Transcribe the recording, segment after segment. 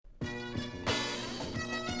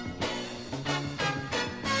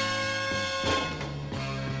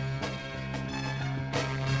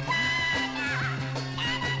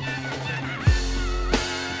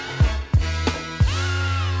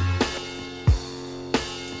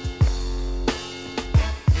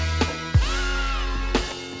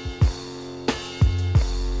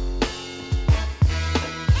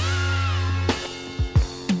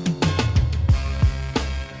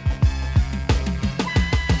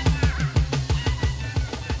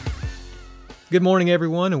Good morning,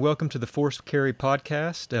 everyone, and welcome to the Force Carry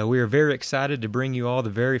podcast. We are very excited to bring you all the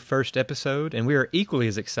very first episode, and we are equally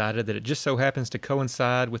as excited that it just so happens to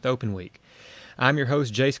coincide with Open Week. I'm your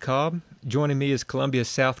host, Jace Cobb. Joining me is Columbia,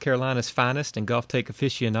 South Carolina's finest and golf take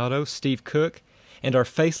aficionado, Steve Cook, and our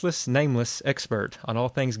faceless, nameless expert on all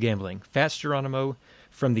things gambling, Fats Geronimo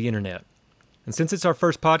from the internet. And since it's our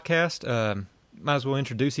first podcast, might as well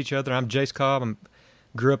introduce each other. I'm Jace Cobb. I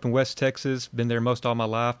grew up in West Texas, been there most all my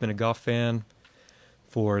life, been a golf fan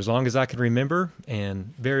for as long as I can remember,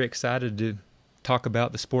 and very excited to talk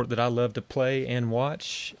about the sport that I love to play and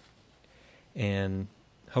watch. And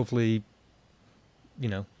hopefully,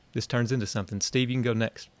 this turns into something. Steve, you can go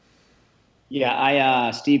next.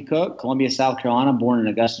 Yeah, Steve Cook, Columbia, South Carolina, born in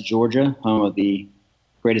Augusta, Georgia, home of the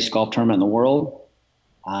greatest golf tournament in the world.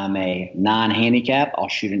 I'm a non-handicap. I'll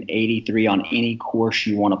shoot an 83 on any course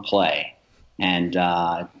you want to play. And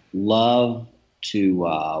love to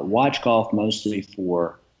watch golf mostly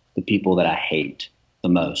for the people that I hate the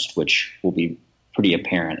most, which will be pretty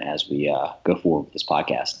apparent as we go forward with this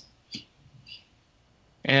podcast.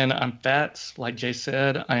 And I'm Fats. Like Jay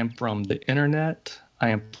said, I am from the internet. I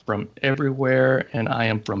am from everywhere, and I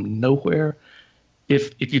am from nowhere.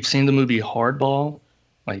 If you've seen the movie Hardball,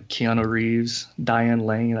 like Keanu Reeves, Diane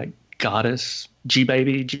Lane, like Goddess,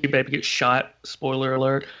 G-Baby gets shot, spoiler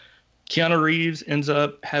alert. Keanu Reeves ends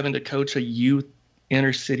up having to coach a youth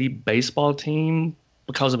inner city baseball team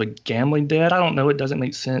because of a gambling debt. I don't know. It doesn't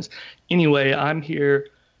make sense. Anyway, I'm here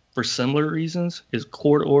for similar reasons. It's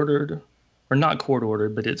court-ordered, or not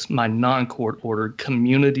court-ordered, but it's my non-court-ordered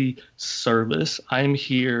community service. I'm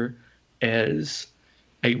here as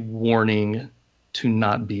a warning to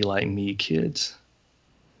not be like me, kids.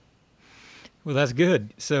 Well, that's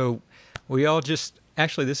good. So we all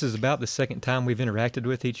actually, this is about the second time we've interacted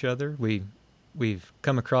with each other. We've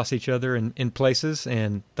come across each other in places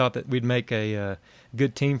and thought that we'd make a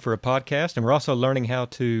good team for a podcast. And we're also learning how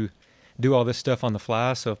to do all this stuff on the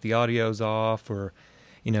fly. So if the audio's off or,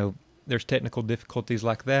 there's technical difficulties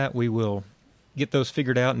like that, we will get those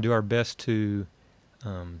figured out and do our best to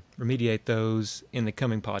remediate those in the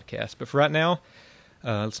coming podcast. But for right now,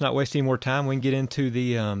 let's not waste any more time. We can get into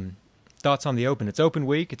the thoughts on the Open. It's Open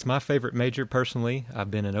Week. It's my favorite major personally.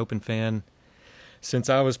 I've been an Open fan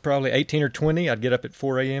since I was probably 18 or 20. I'd get up at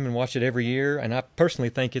 4 a.m. and watch it every year, and I personally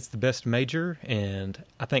think it's the best major, and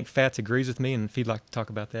I think Fats agrees with me, and if he'd like to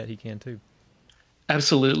talk about that, he can too.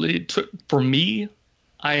 Absolutely. For me,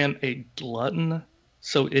 I am a glutton,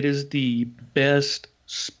 so it is the best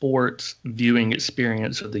sports viewing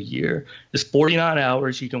experience of the year. It's 49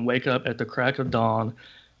 hours. You can wake up at the crack of dawn,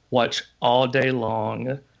 watch all day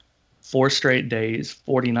long, 4 straight days,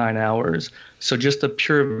 49 hours. So just the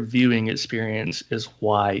pure viewing experience is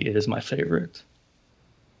why it is my favorite.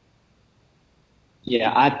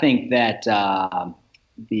 Yeah, I think that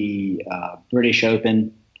the British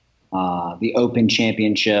Open, the Open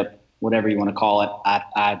Championship, whatever you want to call it,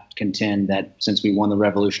 I contend that since we won the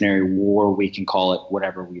Revolutionary War, we can call it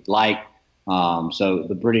whatever we'd like. So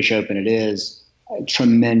the British Open, it is a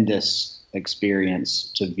tremendous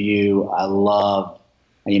experience to view. I love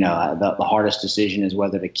the hardest decision is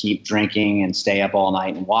whether to keep drinking and stay up all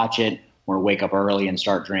night and watch it or wake up early and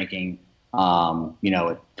start drinking, at 5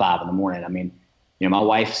 a.m. I mean, my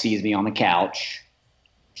wife sees me on the couch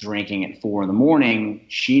drinking at 4 a.m.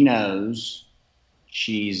 She knows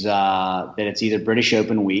that it's either British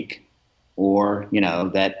Open week or,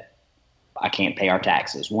 that I can't pay our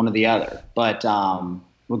taxes, one or the other. But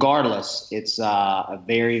regardless, it's a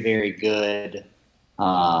very, very good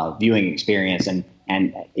viewing experience. And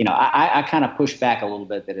I kind of push back a little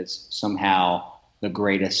bit that it's somehow the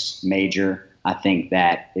greatest major. I think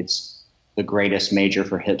that it's the greatest major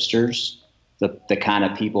for hipsters, the kind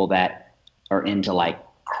of people that are into like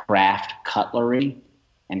craft cutlery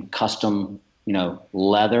and custom,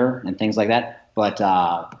 leather and things like that. But,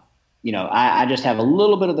 I just have a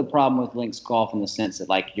little bit of the problem with links golf in the sense that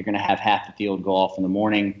like you're going to have half the field go off in the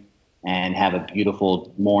morning and have a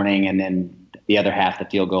beautiful morning, and then the other half the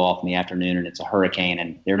field go off in the afternoon and it's a hurricane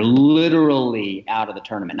and they're literally out of the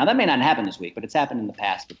tournament. Now that may not happen this week, but it's happened in the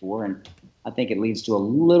past before. And I think it leads to a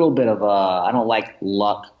little bit of I don't like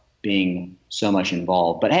luck being so much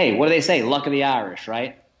involved, but hey, what do they say? Luck of the Irish,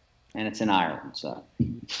 right? And it's in Ireland. So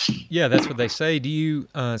yeah, that's what they say. Do you,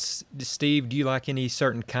 Steve, do you like any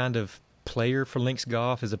certain kind of player for links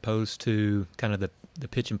golf as opposed to kind of the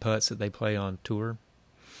pitch and putts that they play on tour?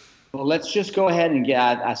 Well, let's just go ahead and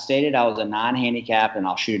I stated I was a non-handicap and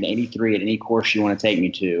I'll shoot an 83 at any course you want to take me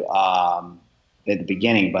to at the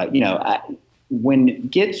beginning. But, when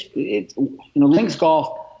it gets, links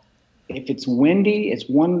golf, if it's windy, it's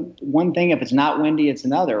one thing. If it's not windy, it's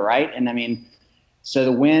another, right? And I mean, So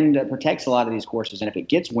the wind protects a lot of these courses, and if it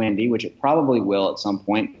gets windy, which it probably will at some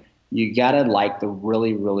point, you gotta like the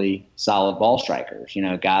really, really solid ball strikers.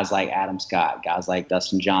 Guys like Adam Scott, guys like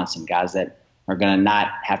Dustin Johnson, guys that are gonna not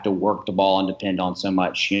have to work the ball and depend on so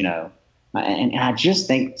much. And I just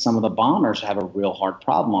think some of the bombers have a real hard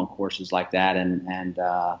problem on courses like that.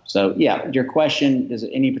 So yeah, your question is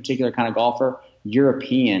any particular kind of golfer?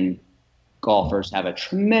 European golfers have a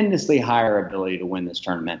tremendously higher ability to win this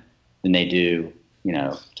tournament than they do,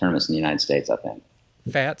 tournaments in the United States, I think.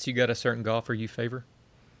 Fats, you got a certain golfer you favor?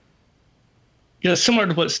 Yeah, similar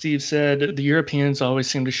to what Steve said, the Europeans always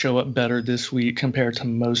seem to show up better this week compared to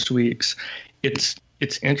most weeks. It's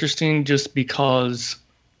interesting just because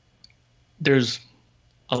there's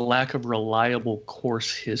a lack of reliable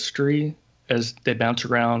course history as they bounce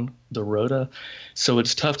around the Rota. So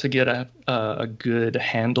it's tough to get a good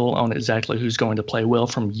handle on exactly who's going to play well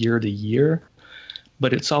from year to year.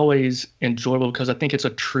 But it's always enjoyable because I think it's a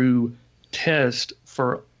true test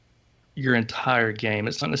for your entire game.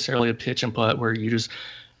 It's not necessarily a pitch and putt where you just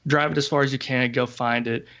drive it as far as you can, go find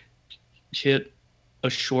it, hit a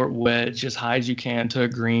short wedge as high as you can to a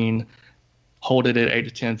green, hold it at 8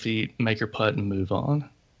 to 10 feet, make your putt, and move on.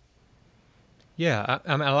 Yeah,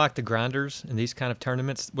 I like the grinders in these kind of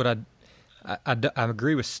tournaments. What I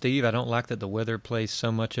agree with Steve. I don't like that the weather plays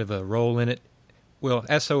so much of a role in it. Well,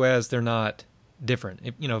 SOS, they're not different.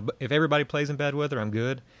 If everybody plays in bad weather, I'm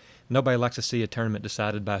good. Nobody likes to see a tournament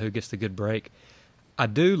decided by who gets the good break. I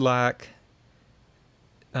do like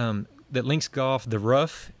that links golf, the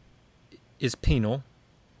rough is penal,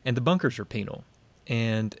 and the bunkers are penal.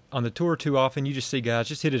 And on the tour, too often, you just see guys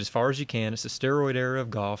just hit it as far as you can. It's the steroid era of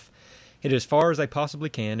golf. Hit it as far as they possibly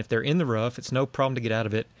can. If they're in the rough, it's no problem to get out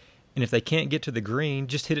of it. And if they can't get to the green,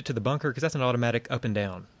 just hit it to the bunker because that's an automatic up and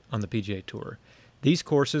down on the PGA Tour. These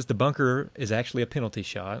courses, the bunker is actually a penalty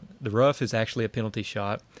shot. The rough is actually a penalty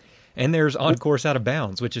shot. And there's on-course out of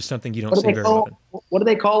bounds, which is something you don't see very often. What do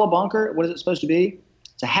they call a bunker? What is it supposed to be?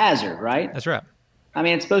 It's a hazard, right? That's right. I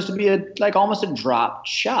mean, it's supposed to be almost a drop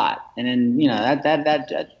shot, and then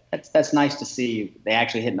that's nice to see. They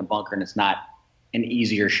actually hit in the bunker, and it's not an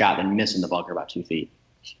easier shot than missing the bunker by 2 feet.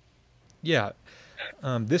 Yeah,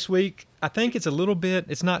 this week I think it's a little bit.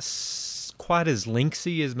 It's not quite as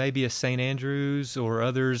linksy as maybe a St. Andrews or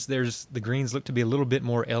others. The greens look to be a little bit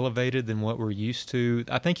more elevated than what we're used to.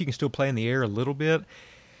 I think you can still play in the air a little bit,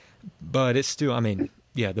 but it's still. I mean,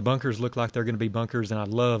 yeah, the bunkers look like they're going to be bunkers, and I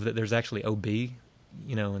love that there's actually OB.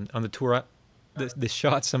 And on the tour, the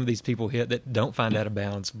shots some of these people hit that don't find out of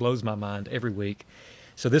bounds blows my mind every week.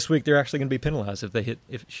 So this week they're actually going to be penalized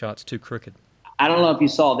if shots too crooked. I don't know if you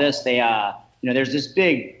saw this. They, there's this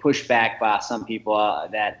big pushback by some people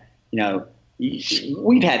that,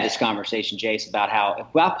 we've had this conversation, Jace, about how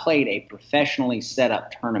if I played a professionally set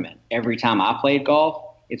up tournament every time I played golf,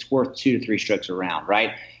 it's worth 2 to 3 strokes a round,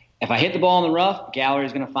 right? If I hit the ball in the rough,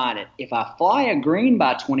 gallery's going to find it. If I fly a green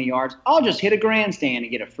by 20 yards, I'll just hit a grandstand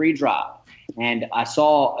and get a free drop. And I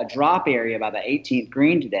saw a drop area by the 18th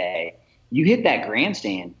green today. You hit that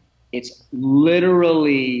grandstand, it's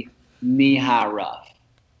literally knee-high rough.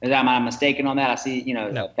 Am I mistaken on that? I see,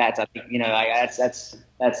 no. That's, I think, I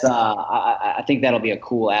think that'll be a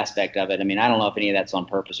cool aspect of it. I mean, I don't know if any of that's on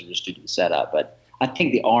purpose or just due to the setup, but I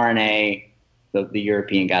think the R&A, the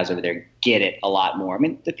European guys over there get it a lot more. I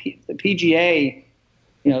mean, the PGA,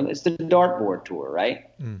 it's the dartboard tour, right?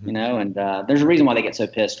 Mm-hmm. And there's a reason why they get so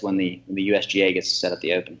pissed when the USGA gets to set up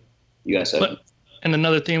the Open, US Open. And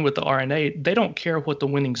another thing with the R&A, they don't care what the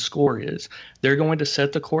winning score is. They're going to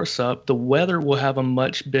set the course up. The weather will have a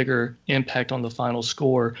much bigger impact on the final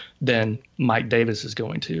score than Mike Davis is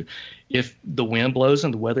going to. If the wind blows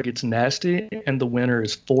and the weather gets nasty and the winner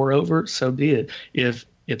is 4 over, so be it. If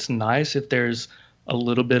it's nice, if there's a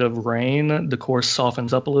little bit of rain, the course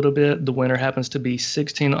softens up a little bit, the winner happens to be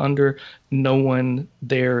 16 under, no one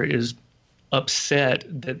there is upset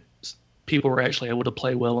that people were actually able to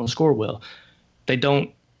play well and score well. They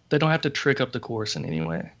don't have to trick up the course in any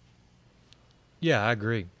way. Yeah, I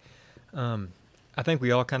agree. I think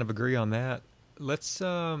we all kind of agree on that. Let's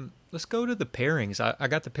go to the pairings. I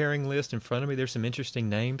got the pairing list in front of me. There's some interesting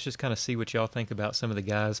names. Just kind of see what y'all think about some of the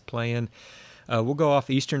guys playing. We'll go off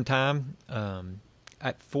Eastern time.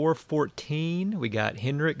 At 4:14, we got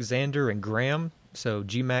Hendrick, Xander, and Graham. So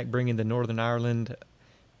GMAC bringing the Northern Ireland.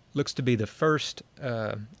 Looks to be the first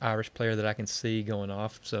Irish player that I can see going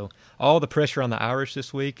off. So all the pressure on the Irish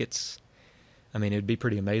this week. It'd be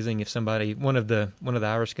pretty amazing if one of the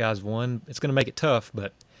Irish guys won. It's going to make it tough,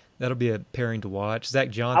 but that'll be a pairing to watch. Zach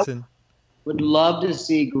Johnson. I would love to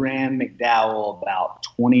see Graham McDowell about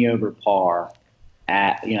 20 over par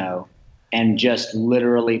at and just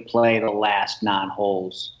literally play the last 9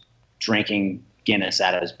 holes drinking Guinness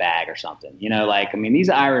out of his bag or something. These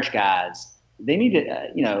Irish guys, they need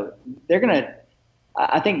to, they're going to,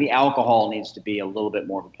 I think the alcohol needs to be a little bit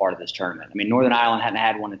more of a part of this tournament. I mean, Northern Ireland hadn't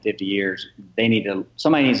had one in 50 years.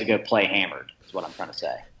 Somebody needs to go play hammered, is what I'm trying to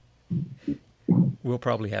say. Will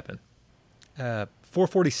probably happen.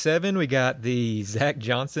 447, we got the Zach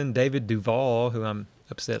Johnson, David Duval, who I'm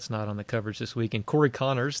upset's not on the coverage this week, and Corey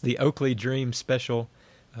Connors, the Oakley Dream special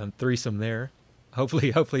threesome there.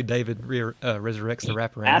 Hopefully David resurrects the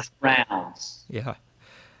wraparounds. Wraparounds. Yeah.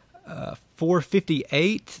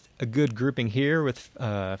 458, a good grouping here with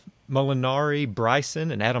Molinari,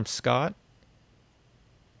 Bryson, and Adam Scott.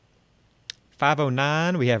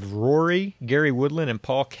 509, we have Rory, Gary Woodland, and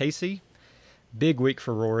Paul Casey. Big week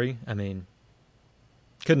for Rory. I mean,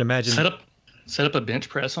 couldn't imagine. Set up a bench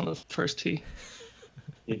press on the first tee.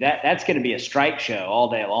 Dude, that's going to be a strike show all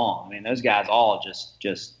day long. I mean, those guys all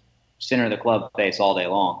just center of the club face all day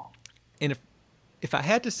long. And if I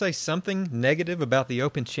had to say something negative about the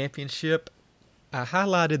Open Championship, I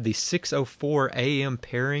highlighted the 6:04 a.m.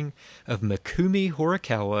 pairing of Mikumi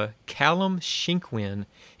Horikawa, Callum Shinkwin,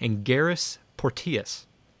 and Garris Porteous.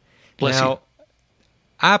 Now,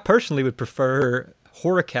 I personally would prefer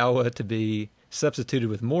Horikawa to be substituted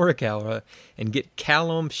with Morikawa and get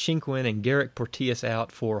Callum Shinkwin and Garrick Porteous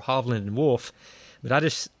out for Hovland and Wolff. But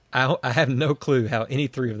I have no clue how any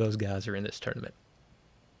three of those guys are in this tournament.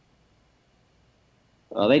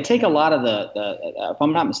 They take a lot of if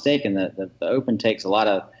I'm not mistaken, the Open takes a lot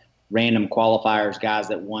of random qualifiers, guys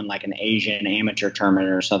that won like an Asian amateur tournament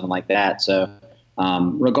or something like that. So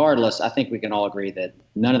regardless, I think we can all agree that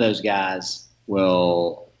none of those guys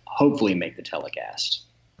will hopefully make the telecast.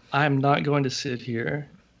 I'm not going to sit here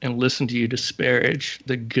and listen to you disparage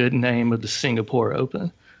the good name of the Singapore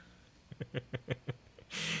Open.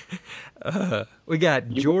 We got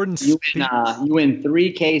Jordan. You win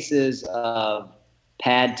 3 cases of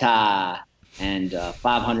pad thai and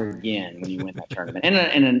 500 yen when you win that tournament,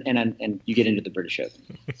 and you get into the British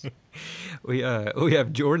Open. We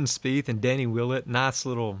have Jordan Spieth and Danny Willett. Nice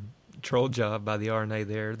little troll job by the RNA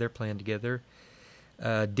there. They're playing together.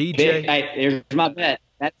 DJ, there's my bet.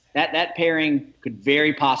 That pairing could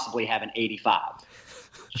very possibly have an 85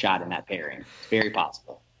 shot in that pairing. It's very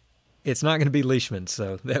possible. It's not going to be Leishman,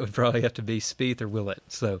 so that would probably have to be Spieth or Willett.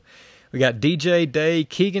 So we got DJ, Day,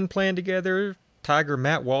 Keegan playing together. Tiger,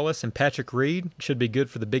 Matt Wallace, and Patrick Reed. Should be good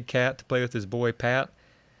for the big cat to play with his boy Pat.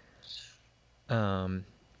 John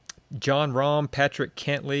Rahm, Patrick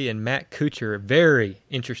Cantley, and Matt Kuchar. Very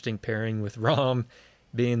interesting pairing, with Rahm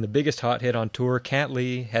being the biggest hothead on tour.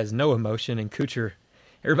 Cantley has no emotion, and Kuchar,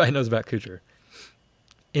 everybody knows about Kuchar.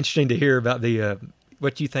 Interesting to hear about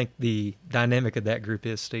what you think the dynamic of that group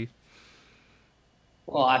is, Steve.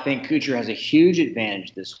 Well, I think Kuchar has a huge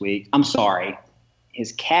advantage this week. I'm sorry.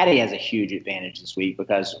 His caddy has a huge advantage this week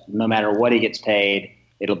because no matter what he gets paid,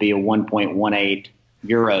 it'll be a 1.18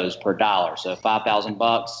 euros per dollar. So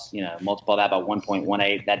 $5,000, multiply that by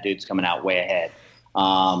 1.18. That dude's coming out way ahead.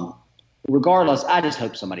 Regardless, I just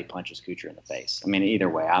hope somebody punches Kuchar in the face. I mean, either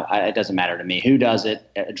way, it doesn't matter to me who does it.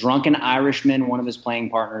 A drunken Irishman, one of his playing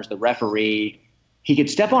partners, the referee. He could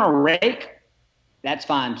step on a rake. That's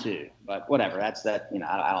fine too. But whatever. That's that. I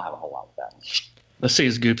don't have a whole lot with that. Let's see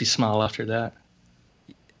his goofy smile after that.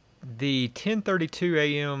 The 10:32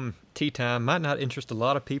 a.m. tee time might not interest a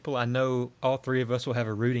lot of people. I know all three of us will have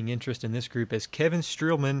a rooting interest in this group as Kevin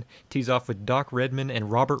Streelman tees off with Doc Redman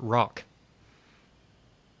and Robert Rock.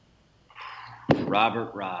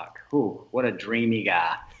 Robert Rock. Ooh, what a dreamy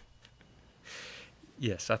guy.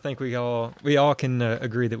 Yes, I think we all can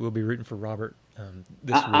agree that we'll be rooting for Robert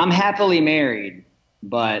this week. I'm happily married,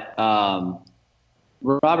 but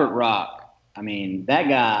Robert Rock, I mean, that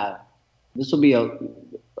guy, this will be a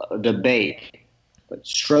debate, but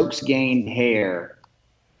strokes gained hair,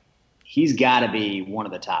 he's got to be one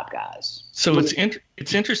of the top guys. So it's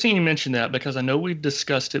interesting you mentioned that because I know we've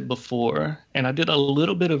discussed it before, and I did a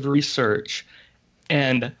little bit of research,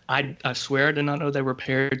 and I swear I did not know they were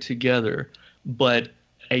paired together, but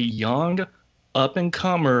a young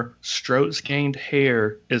up-and-comer strokes gained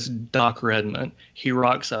hair is Doc Redman. He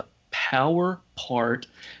rocks a power part.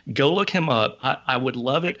 Go look him up. I would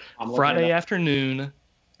love it. Friday afternoon,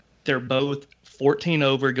 they're both 14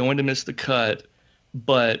 over, going to miss the cut,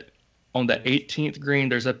 but on the 18th green,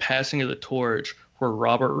 there's a passing of the torch where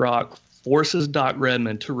Robert Rock forces Doc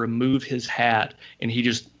Redman to remove his hat, and he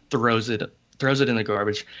just throws it in the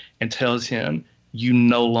garbage and tells him, "You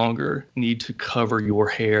no longer need to cover your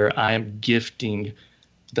hair. I am gifting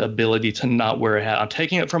the ability to not wear a hat. I'm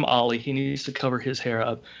taking it from Ollie. He needs to cover his hair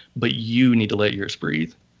up, but you need to let yours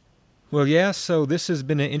breathe." Well, yeah, so this has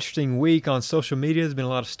been an interesting week on social media. There's been a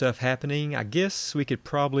lot of stuff happening. I guess we could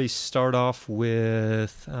probably start off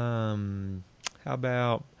with how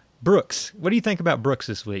about Brooks? What do you think about Brooks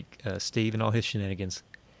this week, Steve, and all his shenanigans?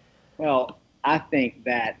 Well, I think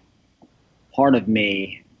that part of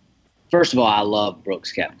me, first of all, I love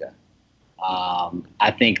Brooks Koepka.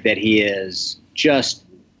 I think that he is just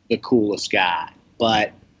the coolest guy.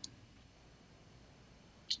 But,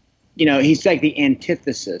 he's like the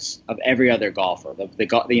antithesis of every other golfer.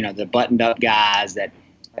 The buttoned up guys that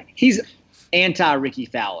he's anti Ricky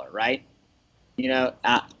Fowler, right?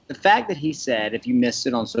 The fact that he said, if you missed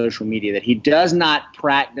it on social media, that he does not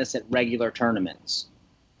practice at regular tournaments.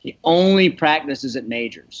 He only practices at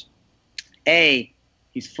majors.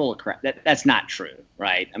 He's full of crap. That's not true,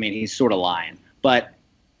 right? I mean, he's sort of lying. But,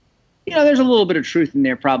 there's a little bit of truth in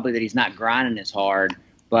there probably that he's not grinding as hard.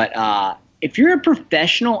 But if you're a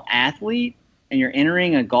professional athlete and you're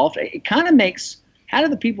entering a golf, it kind of makes – how do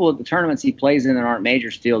the people at the tournaments he plays in that aren't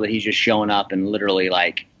majors feel that he's just showing up and literally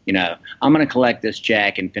like, I'm going to collect this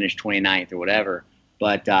check and finish 29th or whatever.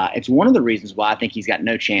 But it's one of the reasons why I think he's got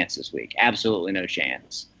no chance this week. Absolutely no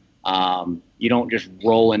chance. You don't just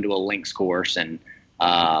roll into a links course and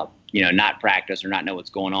not practice or not know what's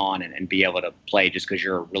going on and be able to play just because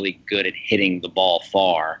you're really good at hitting the ball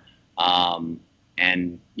far.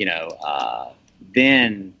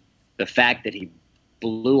 Then the fact that he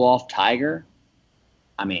blew off Tiger,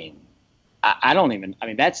 I mean,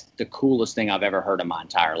 that's the coolest thing I've ever heard in my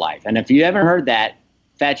entire life. And if you haven't heard that,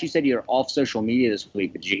 Fats, you said you're off social media this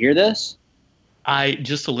week, but did you hear this? I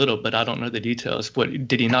just a little, but I don't know the details. What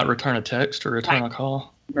did he not return a text or return a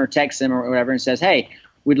call? Or text him or whatever and says, hey,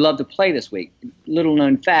 we'd love to play this week. Little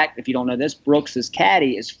known fact, if you don't know this, Brooks's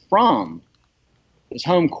caddy is from his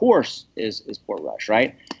home course is Portrush,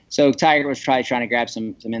 right? So Tiger was trying to grab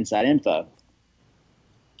some inside info.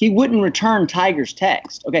 He wouldn't return Tiger's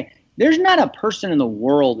text. Okay, there's not a person in the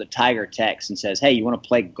world that Tiger texts and says, hey, you want to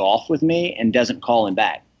play golf with me, and doesn't call him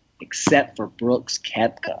back, except for Brooks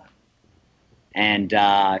Koepka. And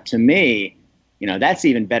to me, that's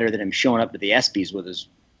even better than him showing up to the ESPYs with his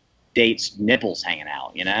date's nipples hanging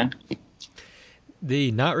out,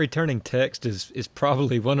 The not returning text is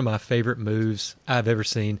probably one of my favorite moves I've ever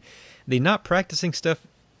seen. The not practicing stuff,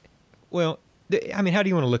 well, how do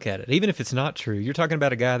you want to look at it? Even if it's not true, you're talking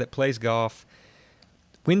about a guy that plays golf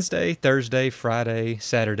Wednesday, Thursday, Friday,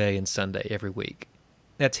 Saturday, and Sunday every week.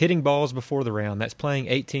 That's hitting balls before the round. That's playing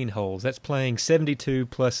 18 holes. That's playing 72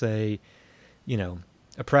 plus a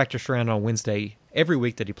practice round on Wednesday every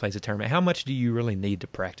week that he plays a tournament. How much do you really need to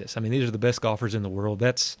practice? I mean, these are the best golfers in the world.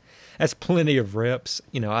 That's plenty of reps.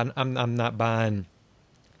 I'm not buying.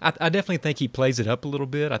 I definitely think he plays it up a little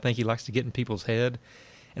bit. I think he likes to get in people's head,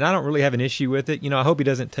 and I don't really have an issue with it. I hope he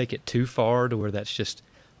doesn't take it too far to where that's just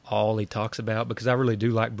all he talks about, because I really do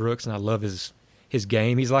like Brooks and I love his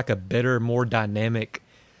game. He's like a better, more dynamic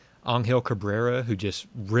Angel Cabrera who just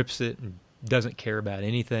rips it and doesn't care about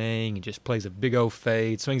anything and just plays a big old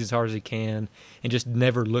fade, swings as hard as he can, and just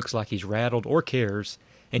never looks like he's rattled or cares,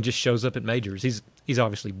 and just shows up at majors. He's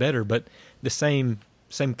obviously better, but the same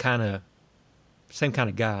kind of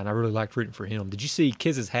guy, and I really liked rooting for him. Did you see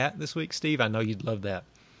Kiz's hat this week, Steve? I know you'd love that.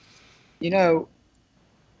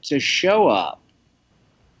 To show up,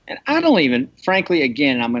 and I don't even, frankly,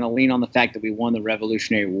 again, I'm going to lean on the fact that we won the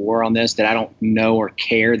Revolutionary War on this, that I don't know or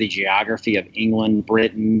care the geography of England,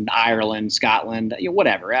 Britain, Ireland, Scotland,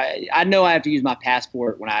 whatever. I know I have to use my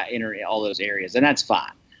passport when I enter all those areas, and that's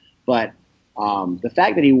fine. But the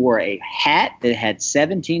fact that he wore a hat that had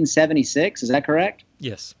 1776, is that correct?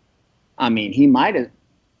 Yes. I mean, he might have.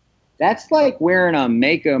 That's like wearing a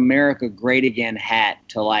Make America Great Again hat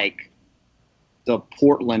to like the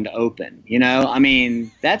Portland Open, I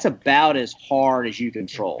mean, that's about as hard as you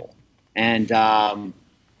control. And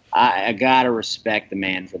I got to respect the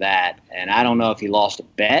man for that. And I don't know if he lost a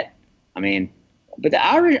bet. I mean, but the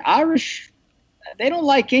Irish, they don't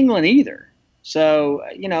like England either. So,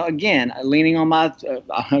 again, leaning on my,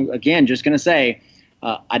 again, just going to say,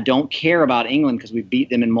 I don't care about England because we beat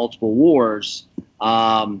them in multiple wars.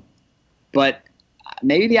 But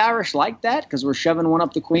maybe the Irish like that because we're shoving one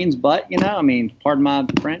up the Queen's butt, I mean, pardon my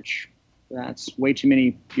French. That's way too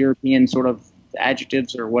many European sort of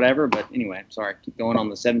adjectives or whatever. But anyway, sorry, keep going on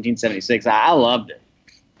the 1776. I loved it.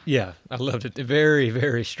 Yeah, I loved it. A very,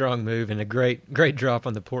 very strong move and a great drop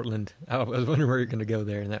on the Portland. I was wondering where you're going to go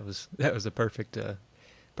there, and that was a perfect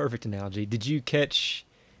analogy. Did you catch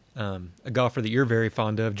a golfer that you're very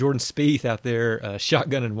fond of, Jordan Spieth, out there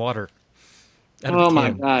shotgunning water? Oh my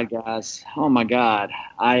God, guys! Oh my God!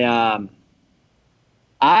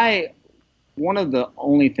 one of the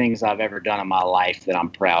only things I've ever done in my life that I'm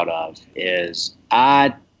proud of is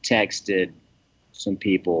I texted some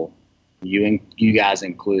people, you guys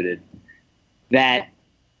included, that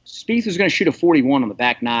Spieth was going to shoot a 41 on the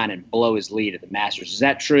back nine and blow his lead at the Masters. Is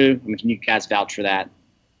that true? I mean, can you guys vouch for that?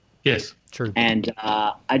 Yes, True. And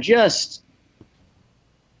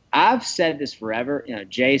I've said this forever. You know,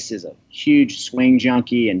 Jace is a huge swing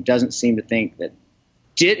junkie and didn't seem to think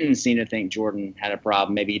Jordan had a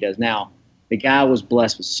problem. Maybe he does now. The guy was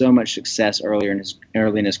blessed with so much success early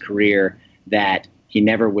in his career that he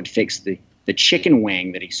never would fix the chicken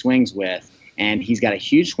wing that he swings with. And he's got a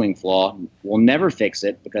huge swing flaw. Will never fix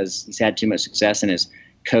it because he's had too much success, and his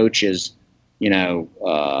coach is,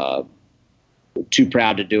 too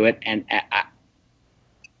proud to do it. And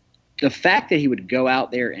the fact that he would go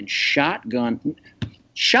out there and shotgunning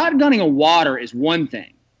a water is one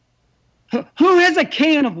thing. Who has a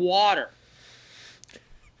can of water?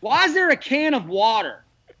 Why is there a can of water?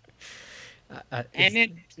 And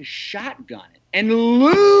then to shotgun it and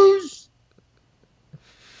lose.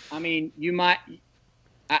 I mean, you might.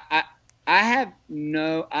 I have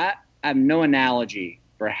no analogy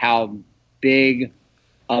for how big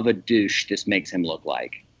of a douche this makes him look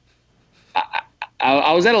like.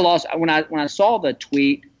 I was at a loss when I saw the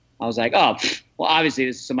tweet. I was like, oh, well, obviously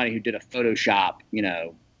this is somebody who did a Photoshop,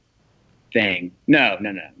 thing. No.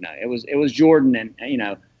 It was Jordan,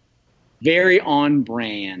 and very on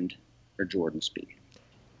brand for Jordan Spieth.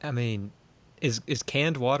 I mean, is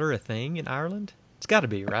canned water a thing in Ireland? It's got to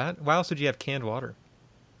be, right? Why else would you have canned water?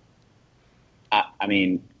 I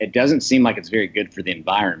mean, it doesn't seem like it's very good for the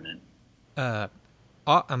environment. I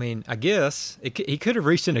mean, I guess he could have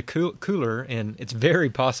reached in a cooler, and it's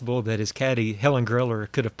very possible that his caddy, Helen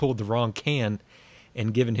Greller, could have pulled the wrong can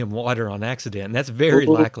and given him water on accident. And that's very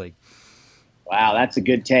likely. Wow, that's a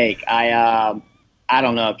good take. I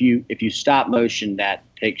don't know if you stop motion that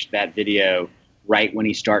video right when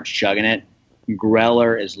he starts chugging it,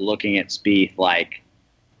 Greller is looking at Spieth like,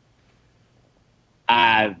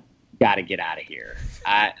 I've got to get out of here.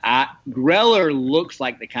 Greller looks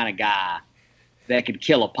like the kind of guy that could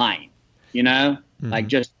kill a pint, like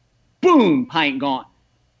just boom, pint gone.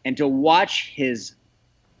 And to watch because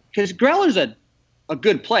Greller's a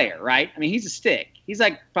good player, right? I mean, he's a stick. He's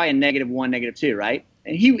like probably a -1, -2, right?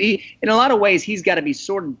 And he in a lot of ways, he's got to be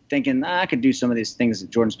sort of thinking, I could do some of these things that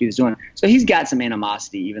Jordan Spieth is doing. So he's got some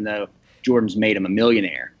animosity, even though Jordan's made him a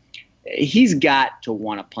millionaire. He's got to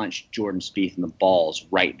want to punch Jordan Spieth in the balls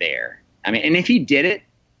right there. I mean, and if he did it,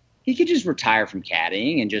 he could just retire from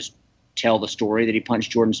caddying and just tell the story that he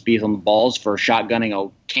punched Jordan Spieth on the balls for shotgunning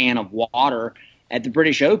a can of water at the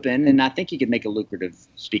British Open, and I think he could make a lucrative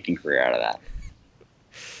speaking career out of that.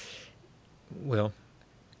 Well,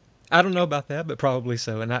 I don't know about that, but probably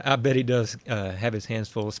so. And I bet he does have his hands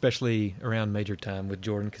full, especially around major time with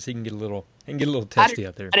Jordan, because he can get a little testy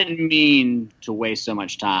out there. I didn't mean to waste so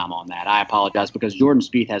much time on that. I apologize, because Jordan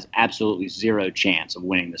Spieth has absolutely zero chance of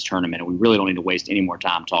winning this tournament, and we really don't need to waste any more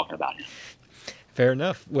time talking about him. Fair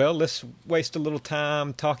enough. Well, let's waste a little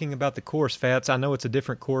time talking about the course, Fats. I know it's a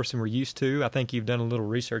different course than we're used to. I think you've done a little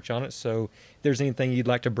research on it. So if there's anything you'd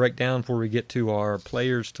like to break down before we get to our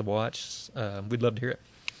players to watch, we'd love to hear it.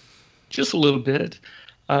 Just a little bit.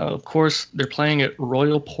 Of course, they're playing at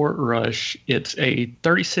Royal Portrush. It's a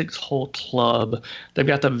 36-hole club. They've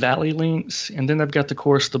got the Valley Links, and then they've got the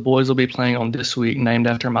course the boys will be playing on this week, named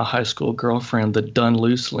after my high school girlfriend, the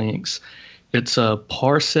Dunluce Links. It's a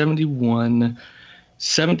par 71,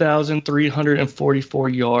 7,344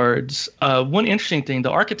 yards. One interesting thing,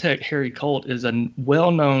 the architect, Harry Colt, is a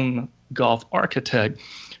well-known golf architect.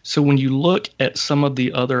 So when you look at some of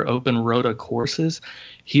the other Open Rota courses,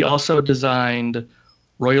 he also designed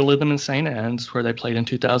Royal Lytham in St. Anne's, where they played in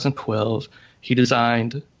 2012. He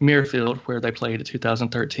designed Muirfield, where they played in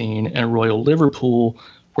 2013, and Royal Liverpool,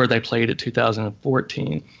 where they played in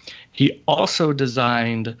 2014. He also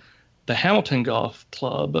designed the Hamilton Golf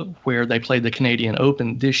Club, where they played the Canadian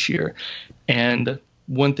Open this year. And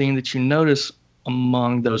one thing that you notice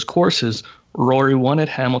among those courses, Rory won at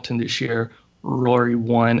Hamilton this year, Rory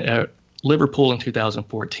won at Liverpool in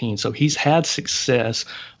 2014. So he's had success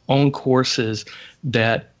on courses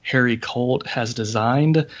that Harry Colt has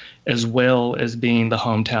designed, as well as being the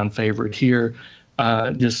hometown favorite here.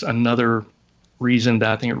 Just another reason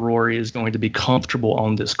that I think Rory is going to be comfortable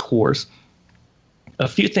on this course. A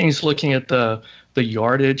few things looking at the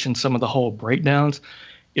yardage and some of the hole breakdowns.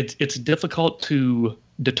 It's difficult to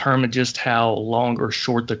determine just how long or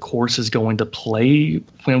short the course is going to play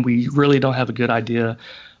when we really don't have a good idea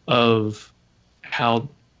of how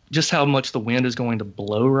just how much the wind is going to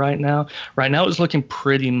blow right now. Right now it's looking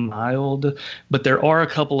pretty mild, but there are a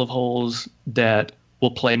couple of holes that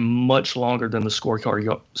will play much longer than the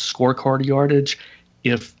scorecard yardage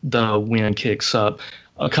if the wind kicks up.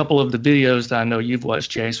 A couple of the videos that I know you've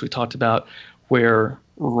watched, Jace, we talked about where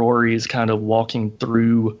Rory is kind of walking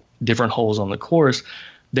through different holes on the course.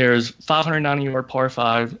 There's 590-yard par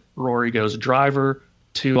 5. Rory goes driver,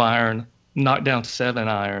 2 iron, knocked down 7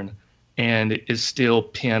 iron, and is still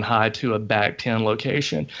pin high to a back 10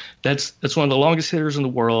 location. That's one of the longest hitters in the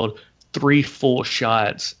world, 3 full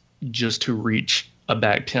shots just to reach a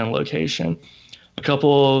back 10 location. A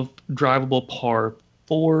couple of drivable par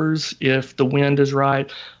 4s if the wind is right.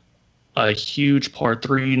 A huge par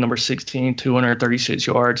 3, number 16, 236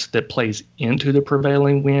 yards that plays into the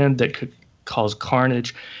prevailing wind that could cause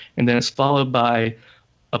carnage. And then it's followed by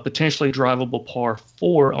a potentially drivable par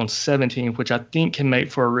 4 on 17, which I think can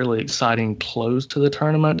make for a really exciting close to the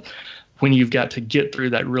tournament when you've got to get through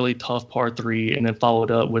that really tough par 3 and then follow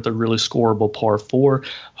it up with a really scoreable par 4.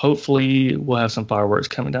 Hopefully we'll have some fireworks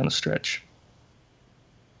coming down the stretch.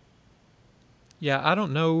 Yeah, I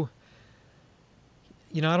don't know.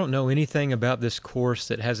 I don't know anything about this course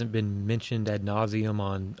that hasn't been mentioned ad nauseum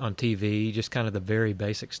on TV, just kind of the very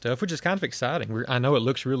basic stuff, which is kind of exciting. I know it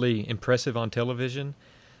looks really impressive on television.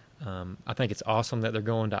 I think it's awesome that they're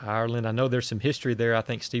going to Ireland. I know there's some history there I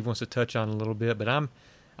think Steve wants to touch on a little bit, but I'm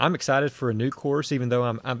excited for a new course, even though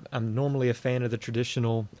I'm normally a fan of the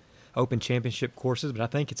traditional Open Championship courses, but I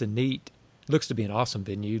think it's looks to be an awesome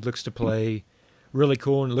venue. It looks to play really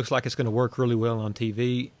cool, and it looks like it's going to work really well on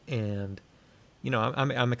TV, and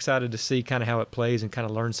I'm excited to see kind of how it plays and kind of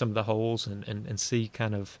learn some of the holes and see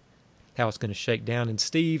kind of how it's going to shake down. And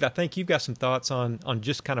Steve, I think you've got some thoughts on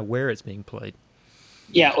just kind of where it's being played.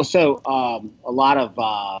 Yeah, well, so a lot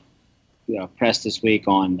of press this week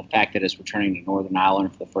on the fact that it's returning to Northern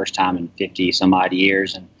Ireland for the first time in 50 some odd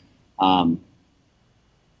years, and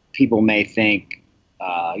people may think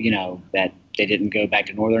that they didn't go back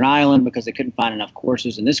to Northern Ireland because they couldn't find enough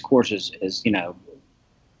courses, and this course is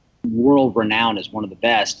world renowned as one of the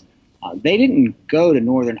best. They didn't go to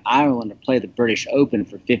Northern Ireland to play the British Open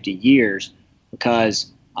for 50 years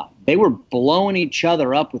because they were blowing each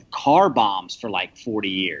other up with car bombs for like 40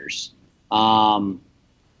 years. I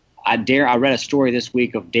read a story this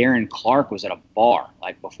week of Darren Clarke was at a bar,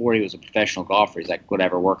 like before he was a professional golfer. He's like,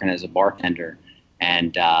 whatever, working as a bartender.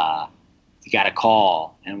 And he got a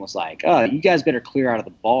call and was like, oh, you guys better clear out of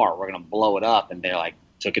the bar. We're going to blow it up. And they like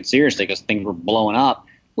took it seriously because things were blowing up.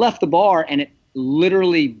 Left the bar, and it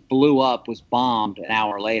literally blew up, was bombed an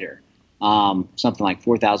hour later. Something like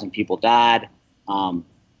 4,000 people died.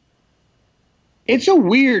 It's a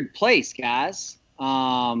weird place, guys.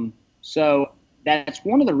 So that's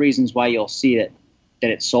one of the reasons why you'll see that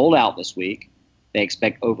it's sold out this week. They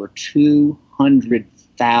expect over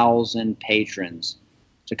 200,000 patrons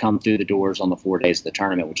to come through the doors on the 4 days of the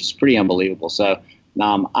tournament, which is pretty unbelievable. So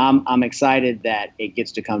I'm excited that it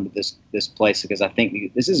gets to come to this place because I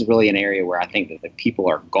think this is really an area where I think that the people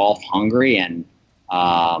are golf hungry, and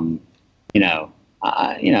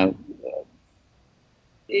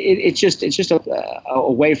it's just a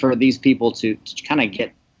way for these people to kind of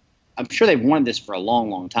get. I'm sure they've wanted this for a long,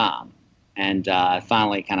 long time, and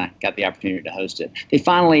finally kind of got the opportunity to host it.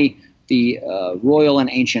 The Royal and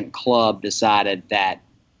Ancient Club decided that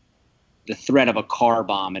the threat of a car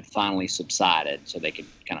bomb had finally subsided, so they could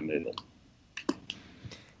kind of move it.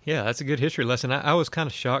 Yeah, that's a good history lesson. I was kind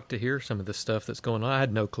of shocked to hear some of the stuff that's going on. I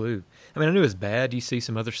had no clue. I mean, I knew it was bad. You see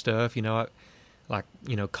some other stuff, Conor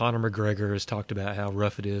McGregor has talked about how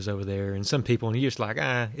rough it is over there, and some people, and you're just like,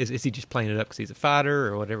 is he just playing it up because he's a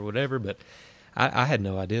fighter or whatever? But I had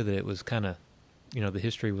no idea that it was kind of, the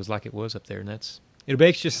history was like it was up there, and it'll be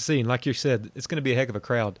interesting to see. And like you said, it's going to be a heck of a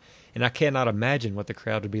crowd, and I cannot imagine what the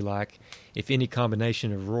crowd would be like if any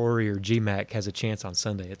combination of Rory or GMAC has a chance on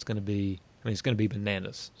Sunday. It's going to be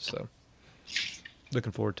bananas. So,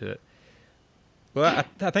 looking forward to it. Well,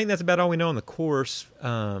 I think that's about all we know on the course.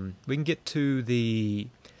 We can get to the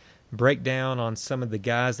breakdown on some of the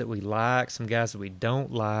guys that we like, some guys that we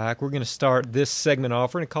don't like. We're going to start this segment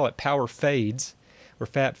off. We're going to call it Power Fades, where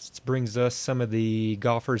Fats brings us some of the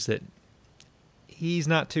golfers that he's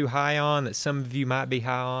not too high on, that some of you might be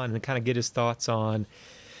high on, and kind of get his thoughts on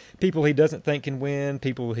people he doesn't think can win,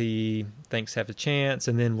 people he thinks have a chance,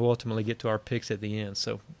 and then we'll ultimately get to our picks at the end.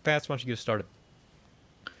 So, Fats, why don't you get us started?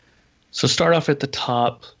 So start off at the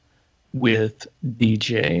top with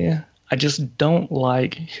DJ. I just don't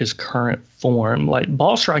like his current form. Like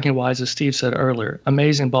ball striking wise, as Steve said earlier,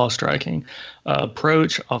 amazing ball striking.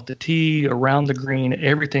 Approach off the tee, around the green,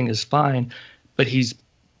 everything is fine. But he's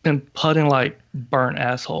been putting like burnt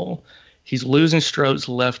asshole. He's losing strokes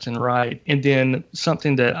left and right. And then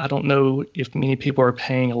something that I don't know if many people are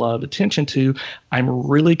paying a lot of attention to, I'm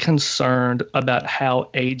really concerned about how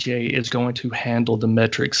AJ is going to handle the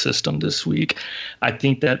metric system this week. I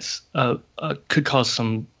think that's could cause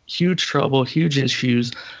some huge trouble, huge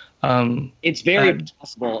issues. It's very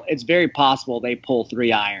possible. It's very possible they pull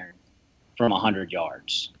 3-iron from 100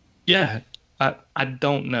 yards. Yeah, I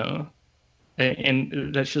don't know.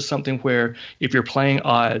 And that's just something where if you're playing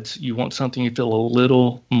odds, you want something you feel a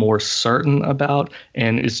little more certain about,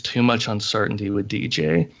 and it's too much uncertainty with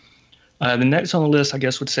DJ. The next on the list, I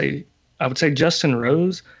guess, I would say Justin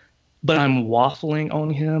Rose, but I'm waffling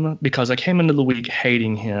on him because I came into the week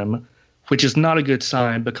hating him, which is not a good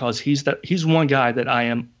sign because he's one guy that I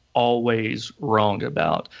am always wrong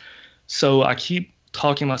about. So I keep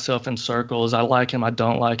talking myself in circles. I like him. I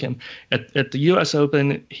don't like him. At the U.S.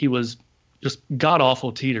 Open, he was just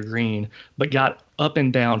god-awful tee to green, but got up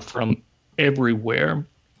and down from everywhere,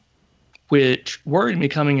 which worried me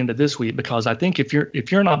coming into this week because I think if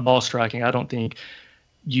you're not ball striking, I don't think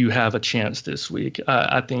you have a chance this week.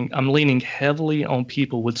 I think I'm leaning heavily on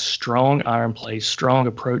people with strong iron play, strong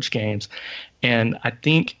approach games, and I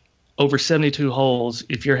think over 72 holes,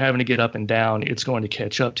 if you're having to get up and down, it's going to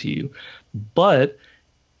catch up to you. But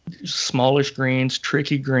smallish greens,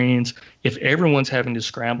 tricky greens, if everyone's having to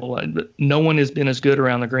scramble, no one has been as good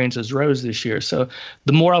around the greens as Rose this year. So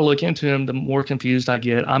the more I look into him, the more confused I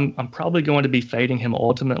get. I'm probably going to be fading him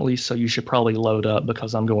ultimately, so you should probably load up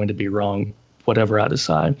because I'm going to be wrong, whatever I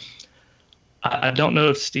decide. I don't know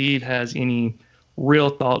if Steve has any real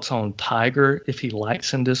thoughts on Tiger, if he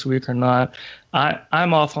likes him this week or not.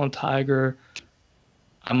 I'm off on Tiger.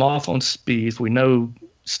 I'm off on Spieth. We know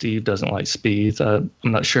Steve doesn't like Spieth. I'm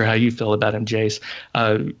not sure how you feel about him, Jace.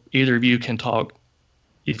 Either of you can talk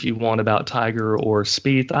if you want about Tiger or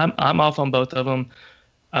Spieth. I'm off on both of them.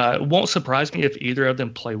 It won't surprise me if either of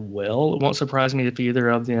them play well. It won't surprise me if either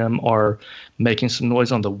of them are making some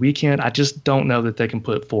noise on the weekend. I just don't know that they can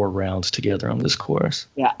put 4 rounds together on this course.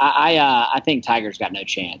 Yeah, I think Tiger's got no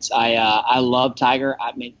chance. I love Tiger.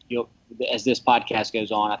 I mean, as this podcast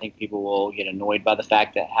goes on, I think people will get annoyed by the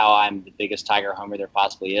fact that how I'm the biggest Tiger homer there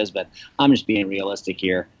possibly is, but I'm just being realistic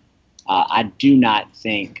here. I do not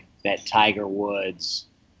think that Tiger Woods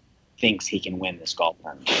thinks he can win this golf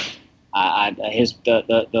tournament.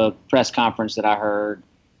 The press conference that I heard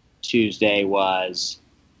Tuesday was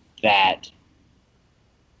that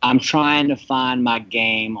I'm trying to find my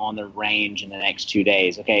game on the range in the next 2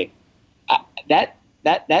 days. Okay,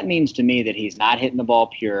 that means to me that he's not hitting the ball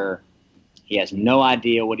pure. He has no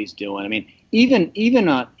idea what he's doing. I mean, even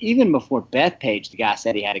before Bethpage, the guy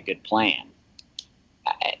said he had a good plan.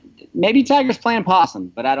 Maybe Tiger's playing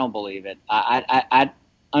possum, but I don't believe it.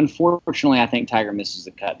 Unfortunately, I think Tiger misses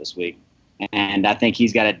the cut this week, and I think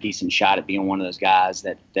he's got a decent shot at being one of those guys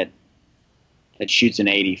that shoots an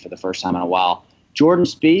 80 for the first time in a while. Jordan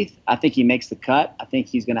Spieth, I think he makes the cut. I think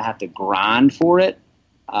he's going to have to grind for it,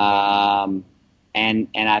 and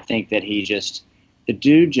I think that the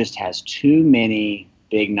dude just has too many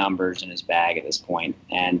big numbers in his bag at this point,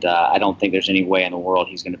 and I don't think there's any way in the world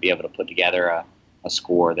he's going to be able to put together a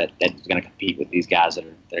score that's going to compete with these guys that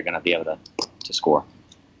are going to be able to score.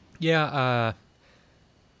 Yeah,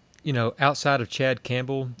 outside of Chad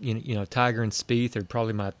Campbell, Tiger and Spieth are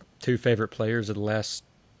probably my 2 favorite players of the last,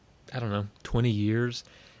 20 years.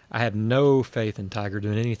 I have no faith in Tiger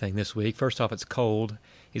doing anything this week. First off, it's cold.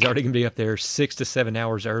 He's already going to be up there 6 to 7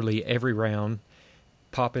 hours early every round,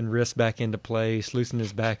 popping wrists back into place, loosening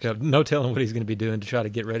his back up. No telling what he's going to be doing to try to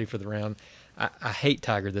get ready for the round. I hate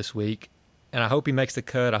Tiger this week, and I hope he makes the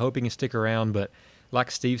cut. I hope he can stick around, but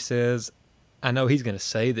like Steve says, I know he's going to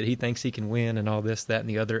say that he thinks he can win and all this, that, and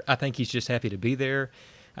the other. I think he's just happy to be there.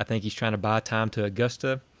 I think he's trying to buy time to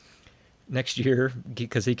Augusta next year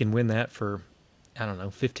because he can win that for,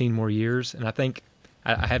 15 more years. And I think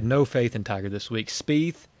I have no faith in Tiger this week.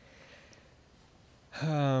 Spieth,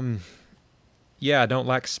 I don't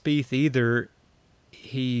like Spieth either.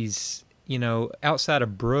 He's, outside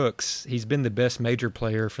of Brooks, he's been the best major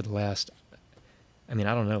player for the last,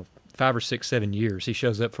 5 or 6, 7 years. He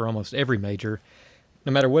shows up for almost every major,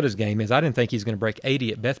 no matter what his game is. I didn't think he was going to break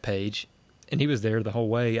 80 at Bethpage, and he was there the whole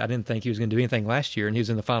way. I didn't think he was going to do anything last year, and he was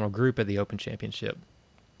in the final group at the Open Championship.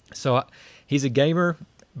 So he's a gamer,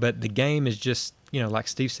 but the game is just, like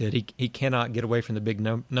Steve said, he cannot get away from the big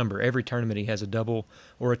number. Every tournament he has a double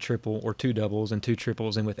or a triple or 2 doubles and 2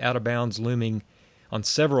 triples, and with out of bounds looming on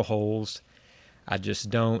several holes, I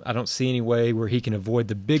don't see any way where he can avoid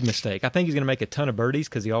the big mistake. I think he's going to make a ton of birdies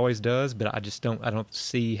because he always does, but I don't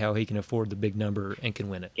see how he can afford the big number and can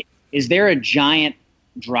win it. Is there a giant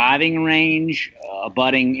driving range,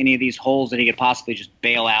 abutting any of these holes that he could possibly just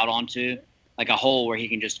bail out onto, like a hole where he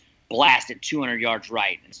can just blast it 200 yards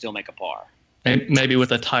right and still make a par. Maybe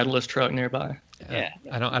with a Titleist truck nearby. Yeah,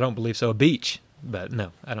 I don't believe so. A beach, but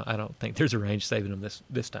no, I don't think there's a range saving him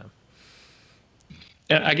this time.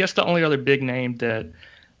 I guess the only other big name that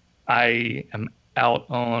I am out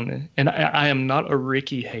on, and I am not a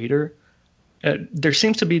Ricky hater. There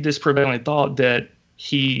seems to be this prevailing thought that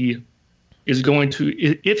he is going to,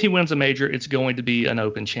 if he wins a major, it's going to be an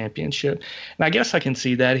Open Championship. And I guess I can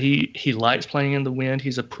see that. He likes playing in the wind.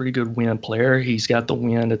 He's a pretty good wind player. He's got the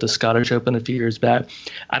win at the Scottish Open a few years back.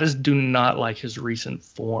 I just do not like his recent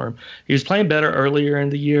form. He was playing better earlier in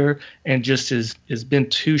the year and just has been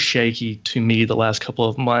too shaky to me the last couple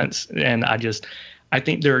of months. And I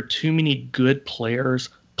think there are too many good players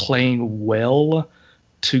playing well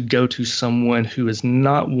to go to someone who has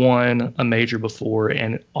not won a major before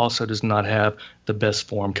and also does not have the best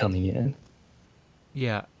form coming in.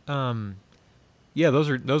 Yeah.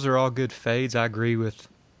 Those are all good fades. I agree with.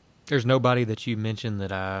 There's nobody that you mentioned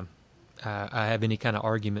that I have any kind of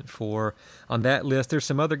argument for on that list. There's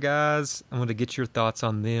some other guys. I want to get your thoughts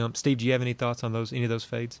on them. Steve, do you have any thoughts on any of those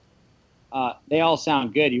fades? They all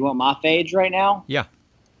sound good. You want my fades right now? Yeah.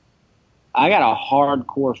 I got a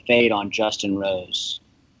hardcore fade on Justin Rose.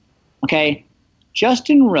 Okay,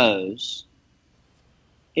 Justin Rose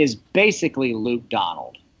is basically Luke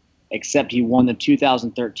Donald, except he won the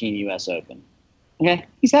 2013 U.S. Open. Okay,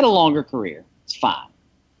 he's had a longer career. It's fine.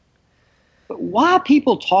 But why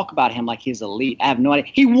people talk about him like he's elite, I have no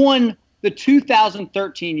idea. He won the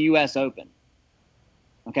 2013 U.S. Open.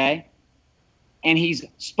 Okay? And he's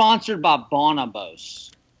sponsored by Bonobos.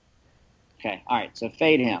 Okay, all right, so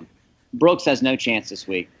fade him. Brooks has no chance this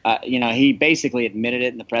week. He basically admitted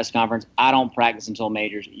it in the press conference. I don't practice until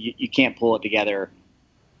majors. You can't pull it together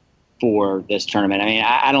for this tournament. I mean,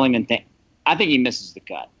 I don't even think – I think he misses the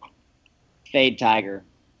cut. Fade Tiger.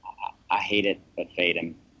 I hate it, but fade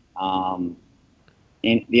him. And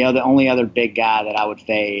the only other big guy that I would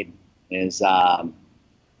fade is I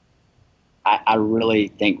really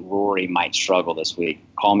think Rory might struggle this week.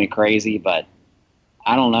 Call me crazy, but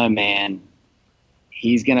I don't know, man.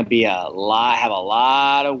 He's going to have a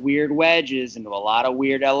lot of weird wedges into a lot of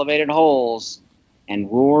weird elevated holes.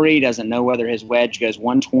 And Rory doesn't know whether his wedge goes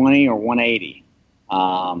 120 or 180.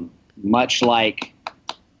 Much like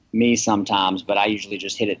me sometimes, but I usually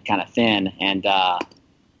just hit it kind of thin. And,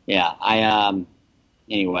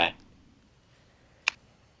 anyway.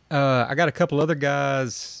 I got a couple other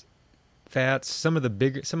guys, Fats, some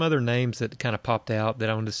other names that kind of popped out that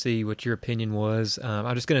I wanted to see what your opinion was.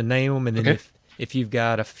 I'm just going to name them, and then if you've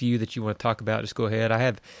got a few that you want to talk about, just go ahead. I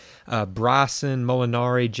have Bryson,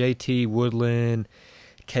 Molinari, JT, Woodland,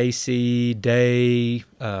 Casey, Day,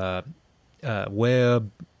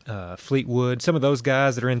 Webb, Fleetwood, some of those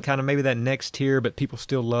guys that are in kind of maybe that next tier, but people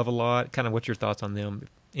still love a lot. Kind of what's your thoughts on them?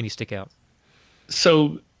 Any stick out?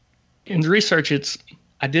 So in the research,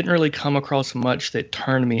 I didn't really come across much that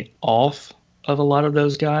turned me off of a lot of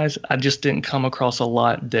those guys. I just didn't come across a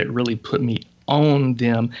lot that really put me on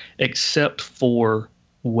them, except for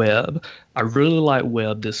Webb. I really like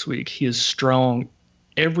Webb this week. He is strong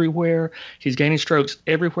everywhere. He's gaining strokes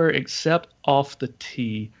everywhere except off the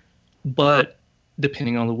tee. But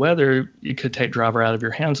depending on the weather, you could take driver out of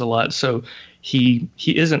your hands a lot. So he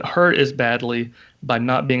isn't hurt as badly by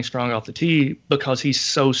not being strong off the tee because he's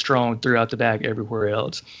so strong throughout the bag everywhere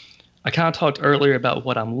else. I kind of talked earlier about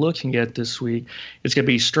what I'm looking at this week. It's going to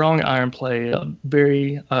be strong iron play,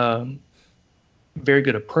 very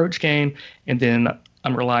good approach game, and then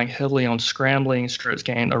I'm relying heavily on scrambling, strokes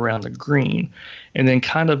gained around the green. And then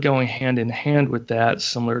kind of going hand in hand with that,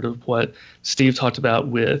 similar to what Steve talked about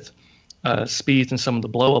with Spieth and some of the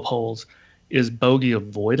blow-up holes, is bogey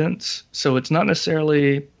avoidance. So it's not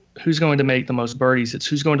necessarily who's going to make the most birdies, it's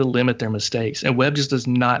who's going to limit their mistakes. And Webb just does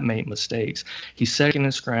not make mistakes. He's second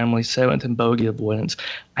in scrambling, seventh in bogey avoidance.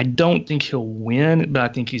 I don't think he'll win, but I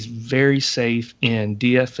think he's very safe in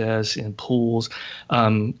DFS, in pools,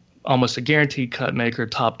 almost a guaranteed cut maker,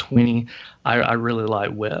 top 20. I really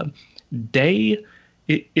like Webb. Day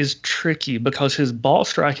is tricky because his ball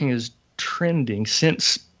striking is trending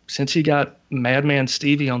since he got Madman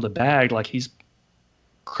Stevie on the bag. Like, he's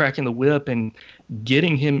cracking the whip and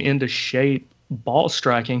getting him into shape ball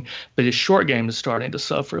striking, but his short game is starting to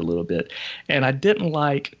suffer a little bit. And I didn't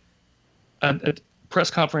like a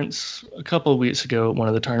press conference a couple of weeks ago at one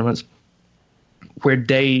of the tournaments where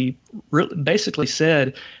they basically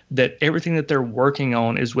said that everything that they're working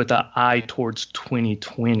on is with an eye towards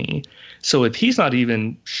 2020. So if he's not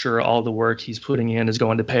even sure all the work he's putting in is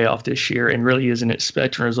going to pay off this year and really isn't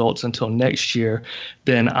expecting results until next year,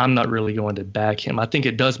 then I'm not really going to back him. I think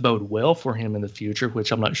it does bode well for him in the future,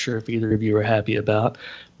 which I'm not sure if either of you are happy about,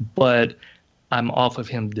 but I'm off of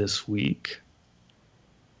him this week.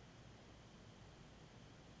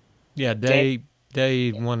 Yeah, Day,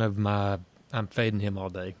 I'm fading him all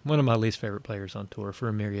day. One of my least favorite players on tour for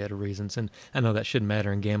a myriad of reasons, and I know that shouldn't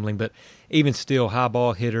matter in gambling, but even still, high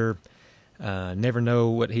ball hitter, never know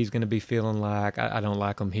what he's going to be feeling like. I don't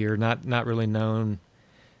like him here. Not really known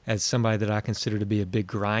as somebody that I consider to be a big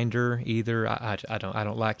grinder either. I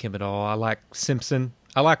don't like him at all. I like Simpson.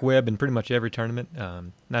 I like Webb in pretty much every tournament.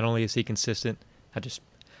 Not only is he consistent, I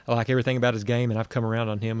like everything about his game, and I've come around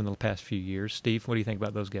on him in the past few years. Steve, what do you think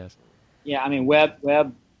about those guys? Yeah, I mean, Webb,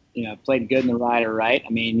 played good in the Ryder, right? I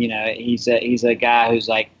mean, he's a guy who's